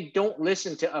 They don't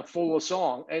listen to a full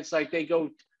song. It's like they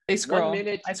scroll. 1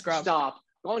 minute, stop,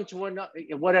 go into another,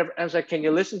 whatever. I was like, can you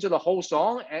listen to the whole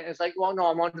song? And it's like, well, no,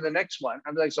 I'm on to the next one.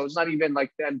 I'm like, so it's not even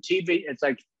like the MTV. It's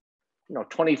like,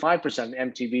 25%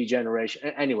 MTV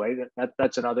generation. Anyway,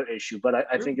 that's another issue. But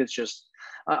I think it's just,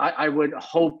 I would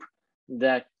hope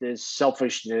that this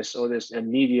selfishness or this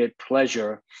immediate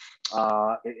pleasure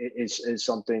is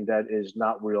something that is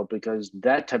not real, because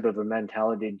that type of a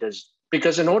mentality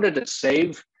because in order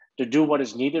to do what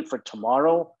is needed for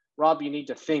tomorrow, Rob, you need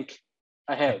to think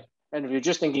ahead. And if you're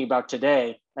just thinking about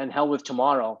today and hell with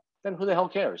tomorrow, then who the hell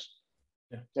cares?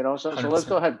 Yeah. So let's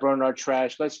go ahead, burn our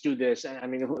trash. Let's do this. And I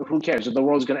mean, who cares? The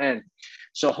world's going to end.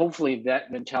 So hopefully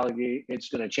that mentality, it's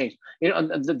going to change.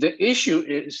 The issue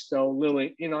is though,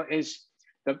 Lily, is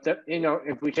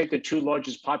if we take the two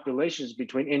largest populations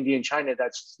between India and China,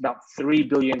 that's about 3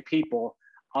 billion people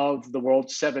of the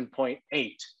world's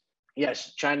 7.8.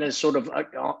 Yes, China is sort of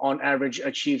on average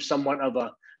achieves somewhat of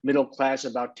a middle class,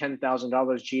 about $10,000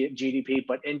 GDP,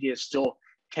 but India is still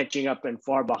catching up and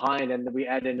far behind. And we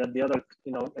add in the other,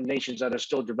 nations that are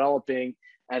still developing,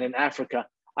 and in Africa.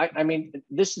 I mean,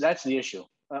 that's the issue,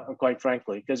 quite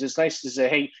frankly, because it's nice to say,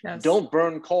 hey, yes, don't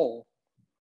burn coal.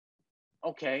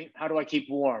 Okay, how do I keep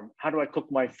warm? How do I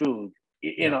cook my food?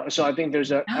 So I think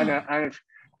there's I've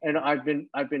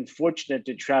been fortunate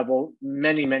to travel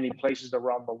many places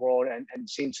around the world and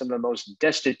seen some of the most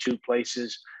destitute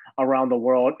places around the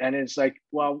world. And it's like,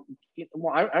 well,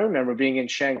 I remember being in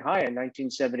Shanghai in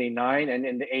 1979 and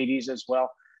in the 80s as well.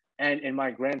 And in my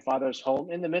grandfather's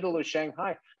home in the middle of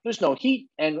Shanghai, there's no heat.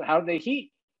 And how do they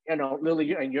heat?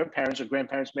 Lily, and your parents or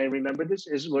grandparents may remember this,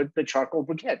 is with the charcoal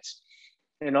briquettes.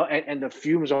 And the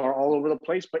fumes are all over the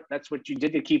place, but that's what you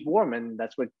did to keep warm. And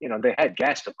that's what, they had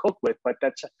gas to cook with, but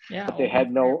they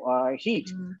had no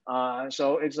heat.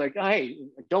 So it's like, hey,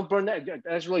 don't burn that.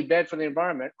 That's really bad for the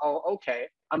environment. Oh, okay.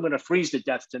 I'm going to freeze to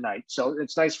death tonight. So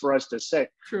it's nice for us to say.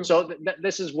 True. So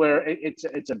this is where it's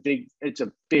a big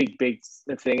thing.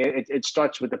 It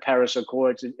starts with the Paris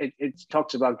Accords. It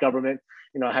talks about government,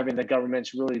 having the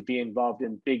governments really be involved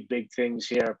in big things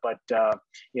here. But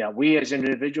we as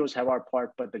individuals have our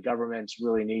part, but the governments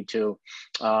really need to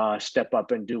step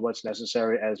up and do what's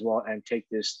necessary as well, and take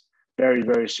this very,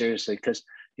 very seriously, because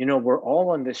we're all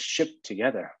on this ship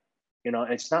together.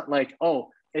 It's not like,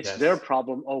 oh, it's their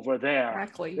problem over there.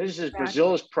 Exactly. This is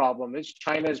Brazil's problem. It's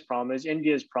China's problem. It's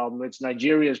India's problem. It's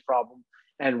Nigeria's problem.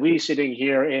 and we sitting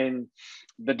here in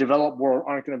the developed world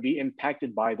aren't going to be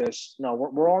impacted by this. No,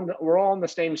 we're all on the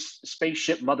same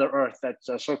spaceship, Mother Earth, that's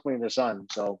circling the sun.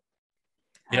 So,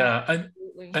 yeah,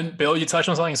 Absolutely. and Bill, you touched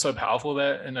on something so powerful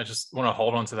there, and I just want to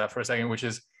hold on to that for a second, which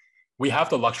is we have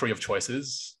the luxury of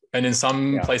choices. And in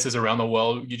some places around the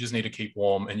world, you just need to keep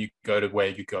warm and you go to where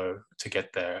you go to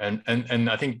get there. And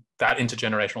I think that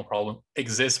intergenerational problem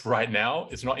exists right now.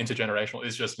 It's not intergenerational,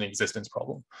 it's just an existence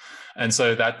problem. And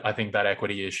so that I think that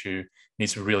equity issue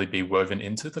needs to really be woven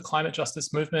into the climate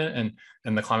justice movement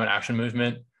and the climate action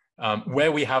movement.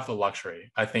 Where we have the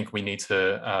luxury, I think we need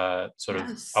to sort of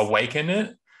awaken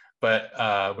it.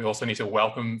 But we also need to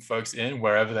welcome folks in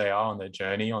wherever they are on their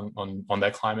journey, on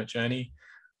their climate journey.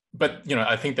 But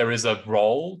I think there is a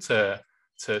role to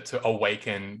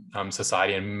awaken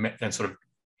society and sort of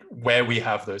where we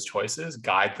have those choices,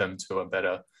 guide them to a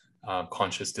better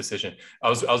conscious decision. I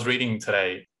was reading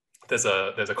today. There's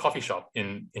a coffee shop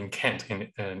in Kent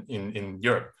in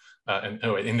Europe and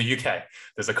in the UK.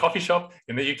 There's a coffee shop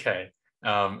in the UK.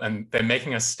 And they're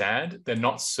making a stand. They're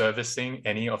not servicing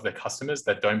any of their customers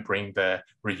that don't bring their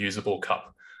reusable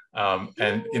cup.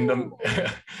 And in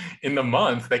the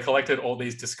month, they collected all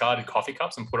these discarded coffee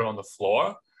cups and put it on the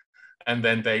floor. And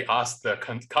then they asked the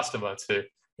customer to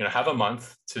have a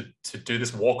month to do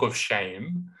this walk of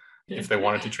shame if they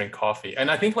wanted to drink coffee.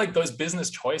 And I think like those business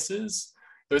choices,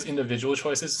 those individual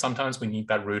choices, sometimes we need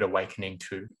that rude awakening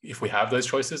too. If we have those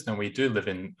choices, then we do live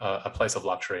in a place of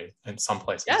luxury, and some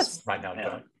places right now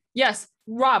don't. Yes,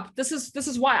 Rob, this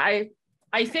is why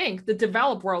I think the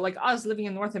developed world, like us living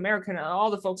in North America and all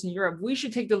the folks in Europe, we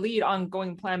should take the lead on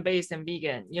going plant-based and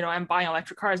vegan, and buying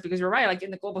electric cars, because you're right, like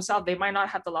in the global South, they might not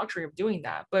have the luxury of doing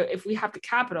that. But if we have the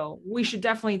capital, we should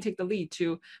definitely take the lead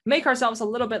to make ourselves a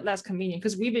little bit less convenient,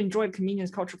 because we've enjoyed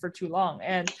convenience culture for too long.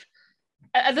 And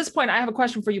at this point, I have a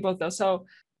question for you both though. So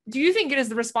do you think it is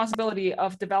the responsibility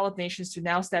of developed nations to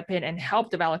now step in and help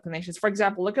developing nations? For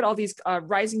example, look at all these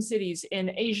rising cities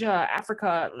in Asia,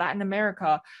 Africa, Latin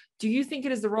America. Do you think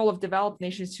it is the role of developed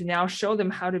nations to now show them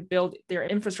how to build their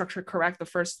infrastructure correct the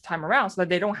first time around, so that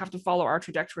they don't have to follow our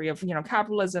trajectory of,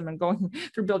 capitalism and going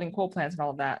through building coal plants and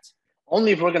all of that?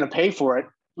 Only if we're going to pay for it,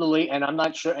 Lily. And I'm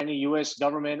not sure any U.S.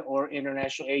 government or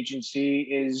international agency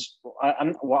is.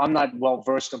 I'm not well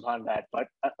versed upon that, but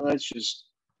let's just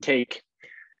take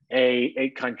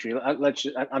a country.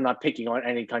 I'm not picking on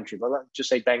any country, but let's just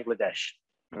say Bangladesh.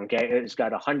 Okay, it's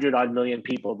got 100-odd million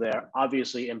people there,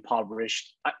 obviously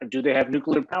impoverished. Do they have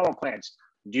nuclear power plants?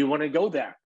 Do you want to go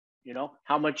there?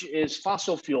 How much is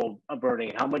fossil fuel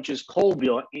burning? How much is coal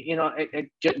fuel?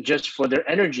 Just for their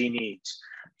energy needs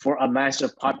for a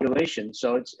massive population.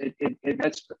 So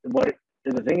that's what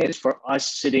the thing is for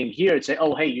us sitting here to say,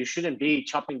 oh, hey, you shouldn't be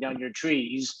chopping down your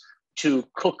trees to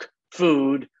cook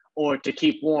food or to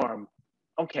keep warm.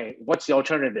 Okay, what's the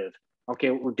alternative?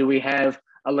 Okay, do we have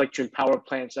electric power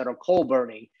plants that are coal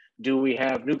burning? Do we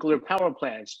have nuclear power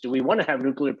plants? Do we want to have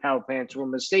nuclear power plants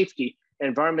from a safety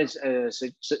environment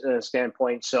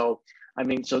standpoint? So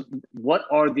what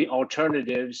are the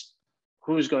alternatives?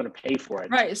 Who's going to pay for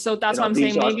it? Right. So that's what I'm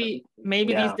saying.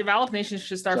 Maybe these developed nations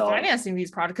should start financing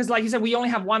these products. Because like you said, we only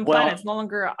have one planet. It's no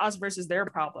longer us versus their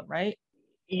problem, right?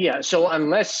 Yeah. So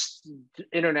unless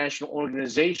international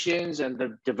organizations and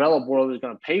the developed world is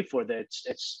going to pay for this,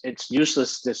 it's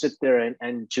useless to sit there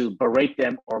and to berate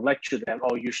them or lecture them.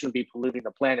 Oh, you shouldn't be polluting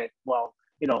the planet. Well,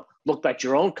 look at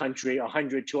your own country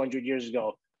 100, 200 years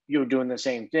ago. You were doing the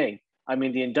same thing. I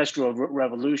mean, the Industrial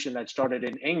Revolution that started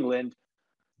in England,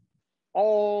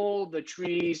 all the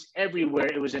trees everywhere,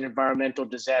 it was an environmental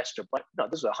disaster. But no,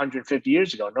 this was 150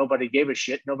 years ago. Nobody gave a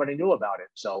shit. Nobody knew about it.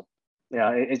 So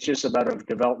yeah, it's just about a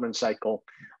development cycle.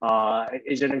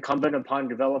 Is it incumbent upon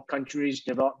developed countries,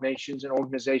 developed nations, and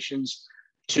organizations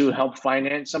to help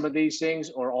finance some of these things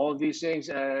or all of these things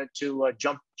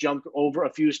to jump over a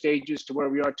few stages to where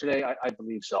we are today? I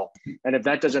believe so. And if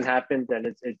that doesn't happen,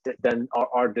 then then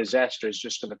our disaster is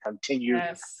just going to continue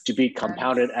to be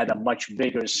compounded at a much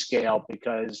bigger scale,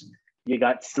 because you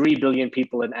got 3 billion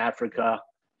people in Africa,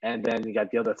 and then you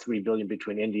got the other 3 billion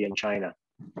between India and China.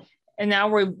 And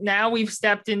now we've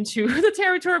stepped into the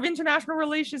territory of international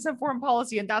relations and foreign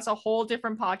policy. And that's a whole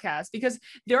different podcast, because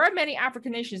there are many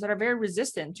African nations that are very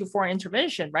resistant to foreign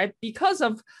intervention, right? Because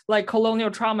of like colonial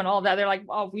trauma and all of that. They're like,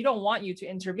 oh, we don't want you to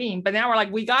intervene. But now we're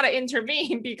like, we got to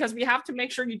intervene because we have to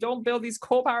make sure you don't build these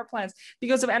coal power plants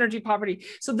because of energy poverty.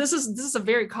 So this is a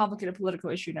very complicated political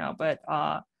issue now. But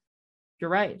you're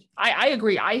right. I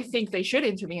agree. I think they should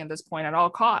intervene at this point at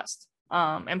all costs.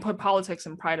 And put politics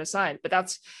and pride aside. But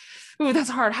that's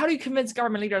hard. How do you convince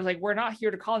government leaders, like, we're not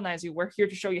here to colonize you, we're here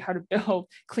to show you how to build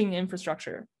clean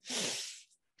infrastructure?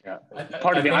 Yeah.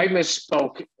 Pardon me, I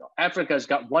misspoke. Africa's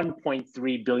got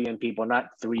 1.3 billion people, not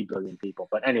 3 billion people.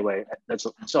 But anyway, that's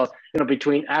so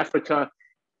between Africa,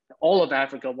 all of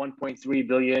Africa, 1.3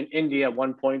 billion, India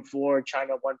 1.4,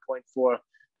 China 1.4.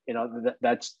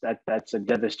 That's a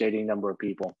devastating number of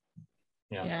people.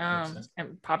 Yeah.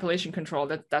 And population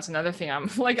control. That's another thing. I'm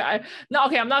like, I'm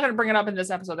not gonna bring it up in this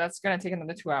episode. That's gonna take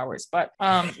another 2 hours. But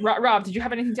Rob, did you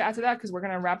have anything to add to that? Because we're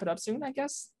gonna wrap it up soon, I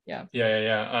guess. Yeah.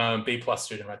 B+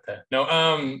 student right there. No,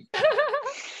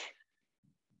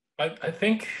 I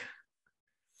think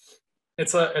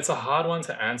it's a hard one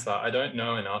to answer. I don't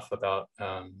know enough about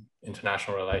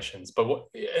international relations, but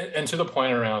and to the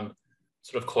point around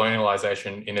sort of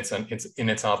colonialization in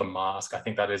its other mask, I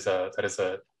think that is a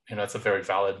it's a very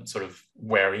valid sort of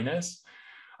wariness.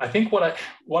 I think what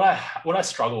I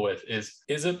struggle with is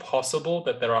it possible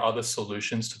that there are other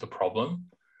solutions to the problem?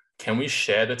 Can we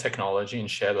share the technology and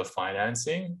share the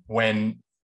financing when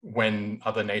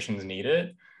other nations need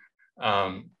it?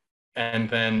 And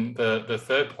then the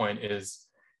third point is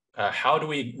how do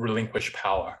we relinquish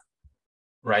power,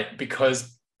 right?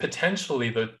 Because potentially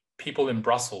the people in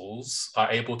Brussels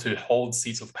are able to hold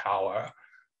seats of power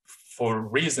for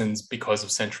reasons because of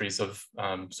centuries of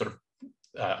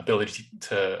ability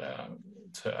to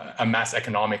amass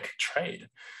economic trade.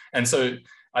 And so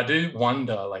I do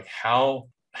wonder like how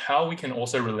we can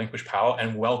also relinquish power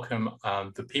and welcome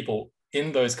the people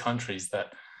in those countries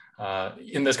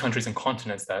and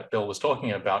continents that Bill was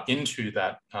talking about into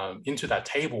that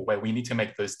table where we need to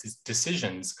make those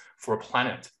decisions for a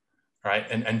planet, right?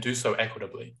 And do so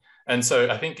equitably. And so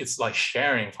I think it's like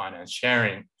sharing finance,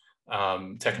 sharing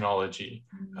technology,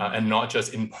 and not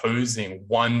just imposing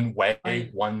one way,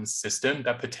 one system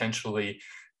that potentially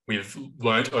we've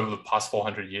learned over the past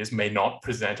 400 years may not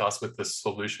present us with the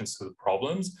solutions to the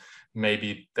problems.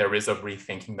 Maybe there is a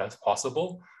rethinking that's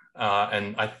possible.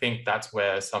 And I think that's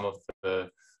where some of the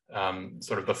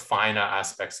sort of the finer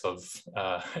aspects of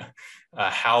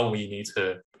how we need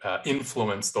to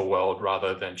influence the world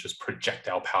rather than just project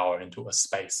our power into a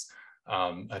space.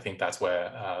 I think that's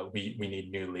where we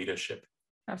need new leadership.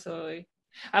 Absolutely.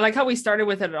 I like how we started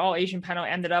with an all Asian panel,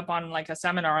 ended up on like a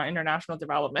seminar on international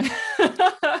development.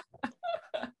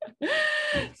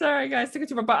 Sorry, guys, took it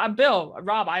too far. But Bill,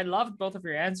 Rob, I loved both of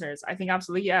your answers. I think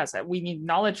absolutely yes. We need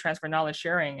knowledge transfer, knowledge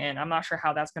sharing, and I'm not sure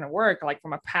how that's going to work, like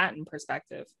from a patent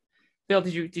perspective. Bill,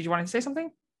 did you want to say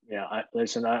something? Yeah, I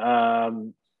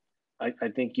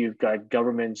think you've got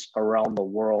governments around the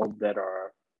world that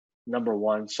are, number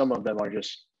one, some of them are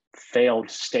just failed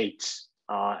states,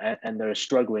 and they're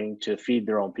struggling to feed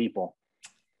their own people.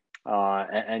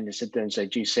 And to sit there and say,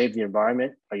 gee, save the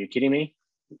environment. Are you kidding me?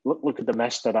 Look at the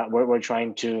mess that we're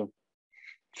trying to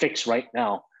fix right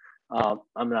now.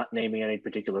 I'm not naming any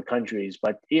particular countries,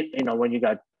 but when you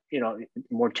got,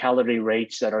 mortality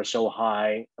rates that are so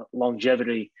high,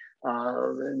 longevity,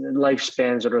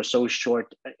 lifespans that are so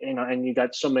short, and you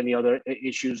got so many other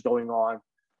issues going on,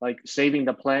 like saving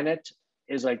the planet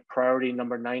is like priority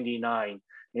number 99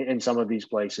 in some of these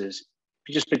places,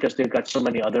 just because they've got so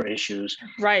many other issues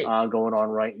going on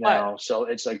right now. So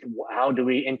it's like, how do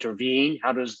we intervene?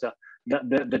 How does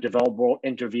the developed world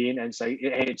intervene and say,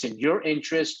 hey, it's in your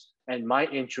interest and my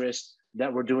interest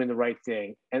that we're doing the right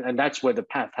thing, and that's where the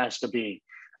path has to be.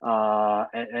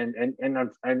 And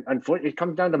unfortunately, it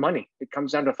comes down to money. It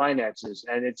comes down to finances,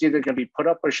 and it's either going to be put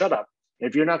up or shut up.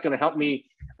 If you're not going to help me,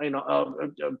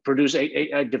 produce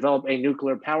develop a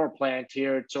nuclear power plant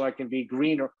here so I can be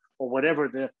green or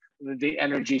whatever the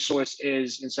energy source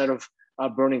is, instead of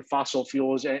burning fossil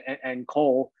fuels and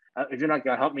coal, if you're not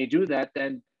going to help me do that,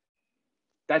 then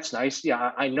that's nice.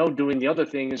 Yeah, I know doing the other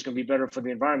thing is going to be better for the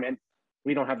environment.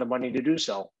 We don't have the money to do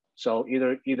so. So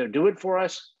either do it for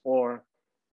us or,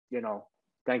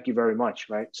 thank you very much,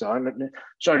 right? So I'm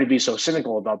sorry to be so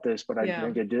cynical about this, but I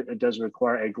think it does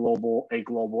require a global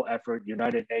effort,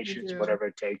 United Nations, whatever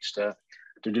it takes to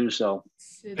do so.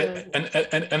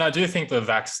 And I do think the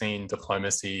vaccine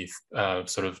diplomacy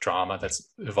sort of drama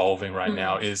that's evolving right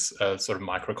now is a sort of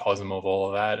microcosm of all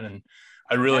of that. And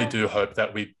I really do hope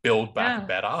that we build back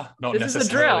better, not this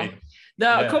necessarily. Is a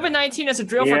drill. COVID-19 is a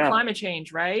drill for climate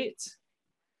change, right?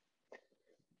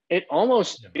 It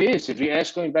almost is. If you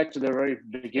ask, going back to the very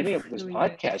beginning of this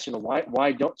podcast,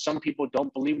 why don't some people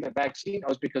don't believe in the vaccine? It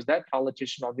was because that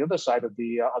politician on the other side of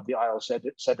the aisle said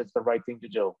it's the right thing to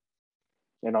do.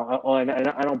 And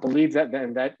I don't believe that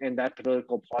in that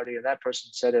political party, and that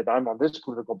person said it. I'm on this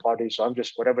political party, so I'm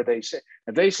just whatever they say.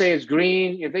 If they say it's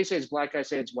green, if they say it's black, I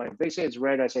say it's white. If they say it's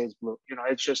red, I say it's blue.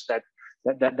 It's just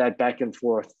that back and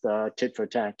forth, tit for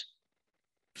tat.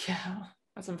 Yeah.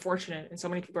 That's unfortunate. And so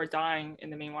many people are dying in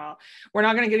the meanwhile. We're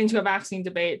not going to get into a vaccine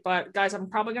debate, but guys, I'm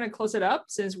probably going to close it up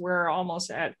since we're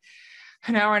almost at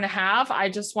an hour and a half. I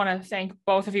just want to thank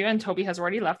both of you, and Toby has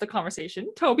already left the conversation.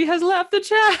 Toby has left the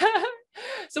chat.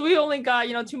 So we only got,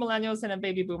 2 millennials and a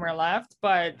baby boomer left,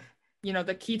 but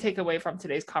the key takeaway from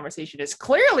today's conversation is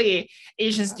clearly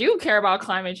Asians do care about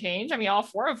climate change. I mean, all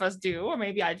 4 of us do, or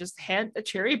maybe I just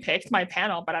cherry picked my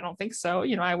panel, but I don't think so.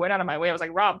 I went out of my way. I was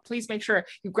like, Rob, please make sure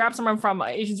you grab someone from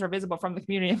Asians Are Visible from the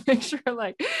community and make sure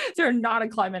like they're not a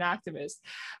climate activist.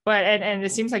 But, and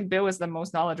it seems like Bill is the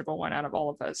most knowledgeable one out of all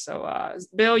of us. So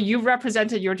Bill, you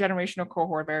represented your generational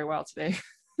cohort very well today.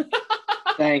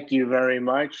 Thank you very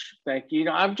much. Thank you.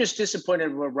 I'm just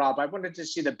disappointed with Rob. I wanted to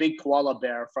see the big koala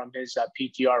bear from his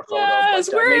PTR photo. Yes,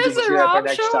 but, where is it, Rob?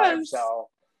 Next Show time, us. so.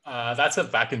 That's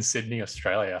back in Sydney,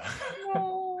 Australia.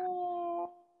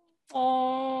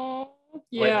 Oh,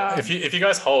 yeah. Wait, if you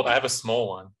guys hold, I have a small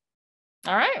one.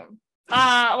 All right.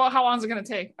 Well, how long is it gonna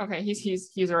take? Okay,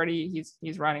 he's already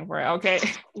running for it. Okay,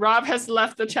 Rob has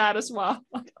left the chat as well.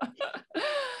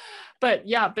 But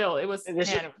yeah, Bill, it was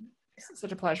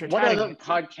such a pleasure. What other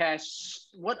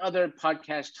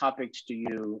podcast topics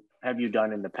have you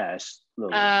done in the past,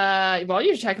 Lily? Well,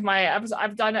 you check my episode.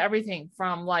 I've done everything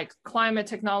from like climate,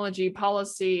 technology,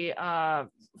 policy,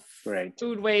 Great.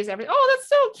 Food waste, everything. Oh, that's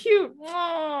so cute.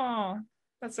 Oh,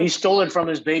 that's so he stole it from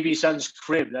his baby son's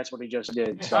crib. That's what he just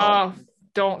did. So. Oh,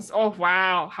 don't. Oh,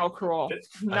 wow, how cruel.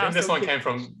 I think this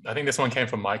one came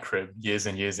from my crib years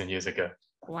and years and years ago.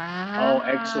 Wow. Oh,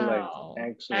 excellent.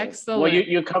 Well,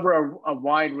 you cover a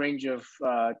wide range of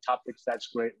topics. That's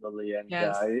great, Lily. And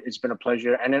yes. It's been a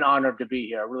pleasure and an honor to be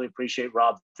here. I really appreciate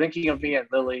Rob thinking of me, and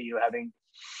Lily, you having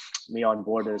me on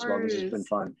board as well. This has been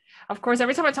fun. Of course,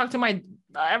 every time I talk to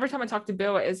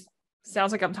Bill, it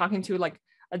sounds like I'm talking to like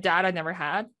a dad I never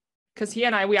had, because we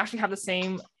actually have the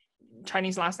same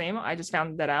Chinese last name. I just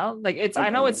found that out. Like I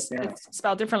know it's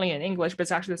spelled differently in English, but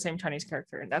it's actually the same Chinese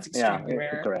character, and that's extremely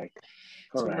rare. Correct.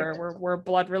 So we're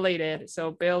blood related.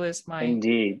 So Bill is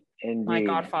indeed my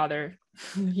godfather.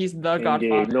 He's the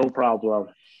godfather. No problem.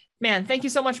 Man, thank you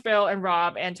so much, Bill and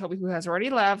Rob and Toby, who has already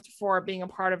left, for being a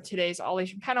part of today's All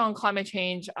Asian panel on climate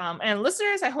change. And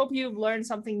listeners, I hope you've learned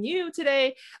something new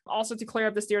today. Also, to clear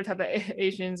up the stereotype that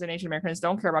Asians and Asian Americans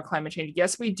don't care about climate change.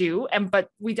 Yes, we do. But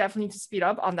we definitely need to speed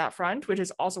up on that front, which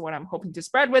is also what I'm hoping to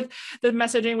spread with the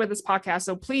messaging with this podcast.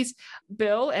 So please,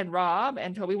 Bill and Rob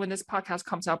and Toby, when this podcast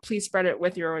comes out, please spread it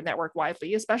with your network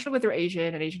widely, especially with your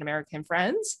Asian and Asian American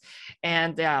friends.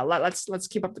 And let's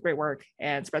keep up the great work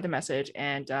and spread the message,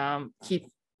 and keep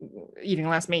eating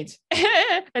less meat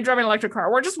and driving an electric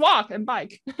car, or just walk and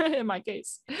bike in my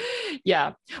case.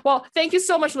 Yeah. Well, thank you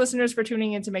so much, listeners, for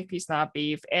tuning in to Make Peace Not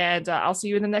Beef, and I'll see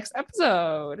you in the next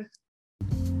episode.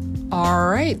 All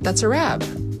right, that's a wrap.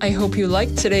 I hope you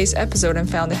liked today's episode and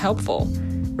found it helpful.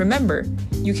 Remember,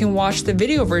 you can watch the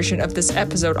video version of this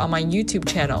episode on my YouTube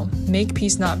channel, Make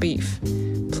Peace Not Beef.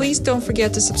 Please don't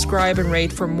forget to subscribe and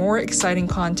rate for more exciting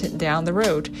content down the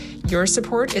road. Your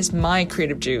support is my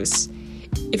creative juice.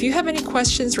 If you have any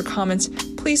questions or comments,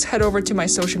 please head over to my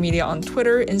social media on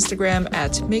Twitter, Instagram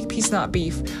at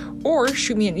MakePeaceNotBeef, or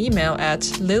shoot me an email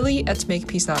at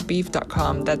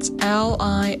lily@makepeacenotbeef.com. That's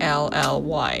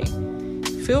LILLY.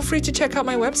 Feel free to check out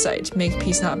my website,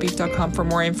 makepeacenotbeef.com, for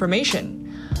more information.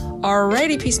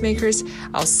 Alrighty, peacemakers,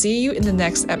 I'll see you in the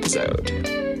next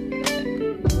episode.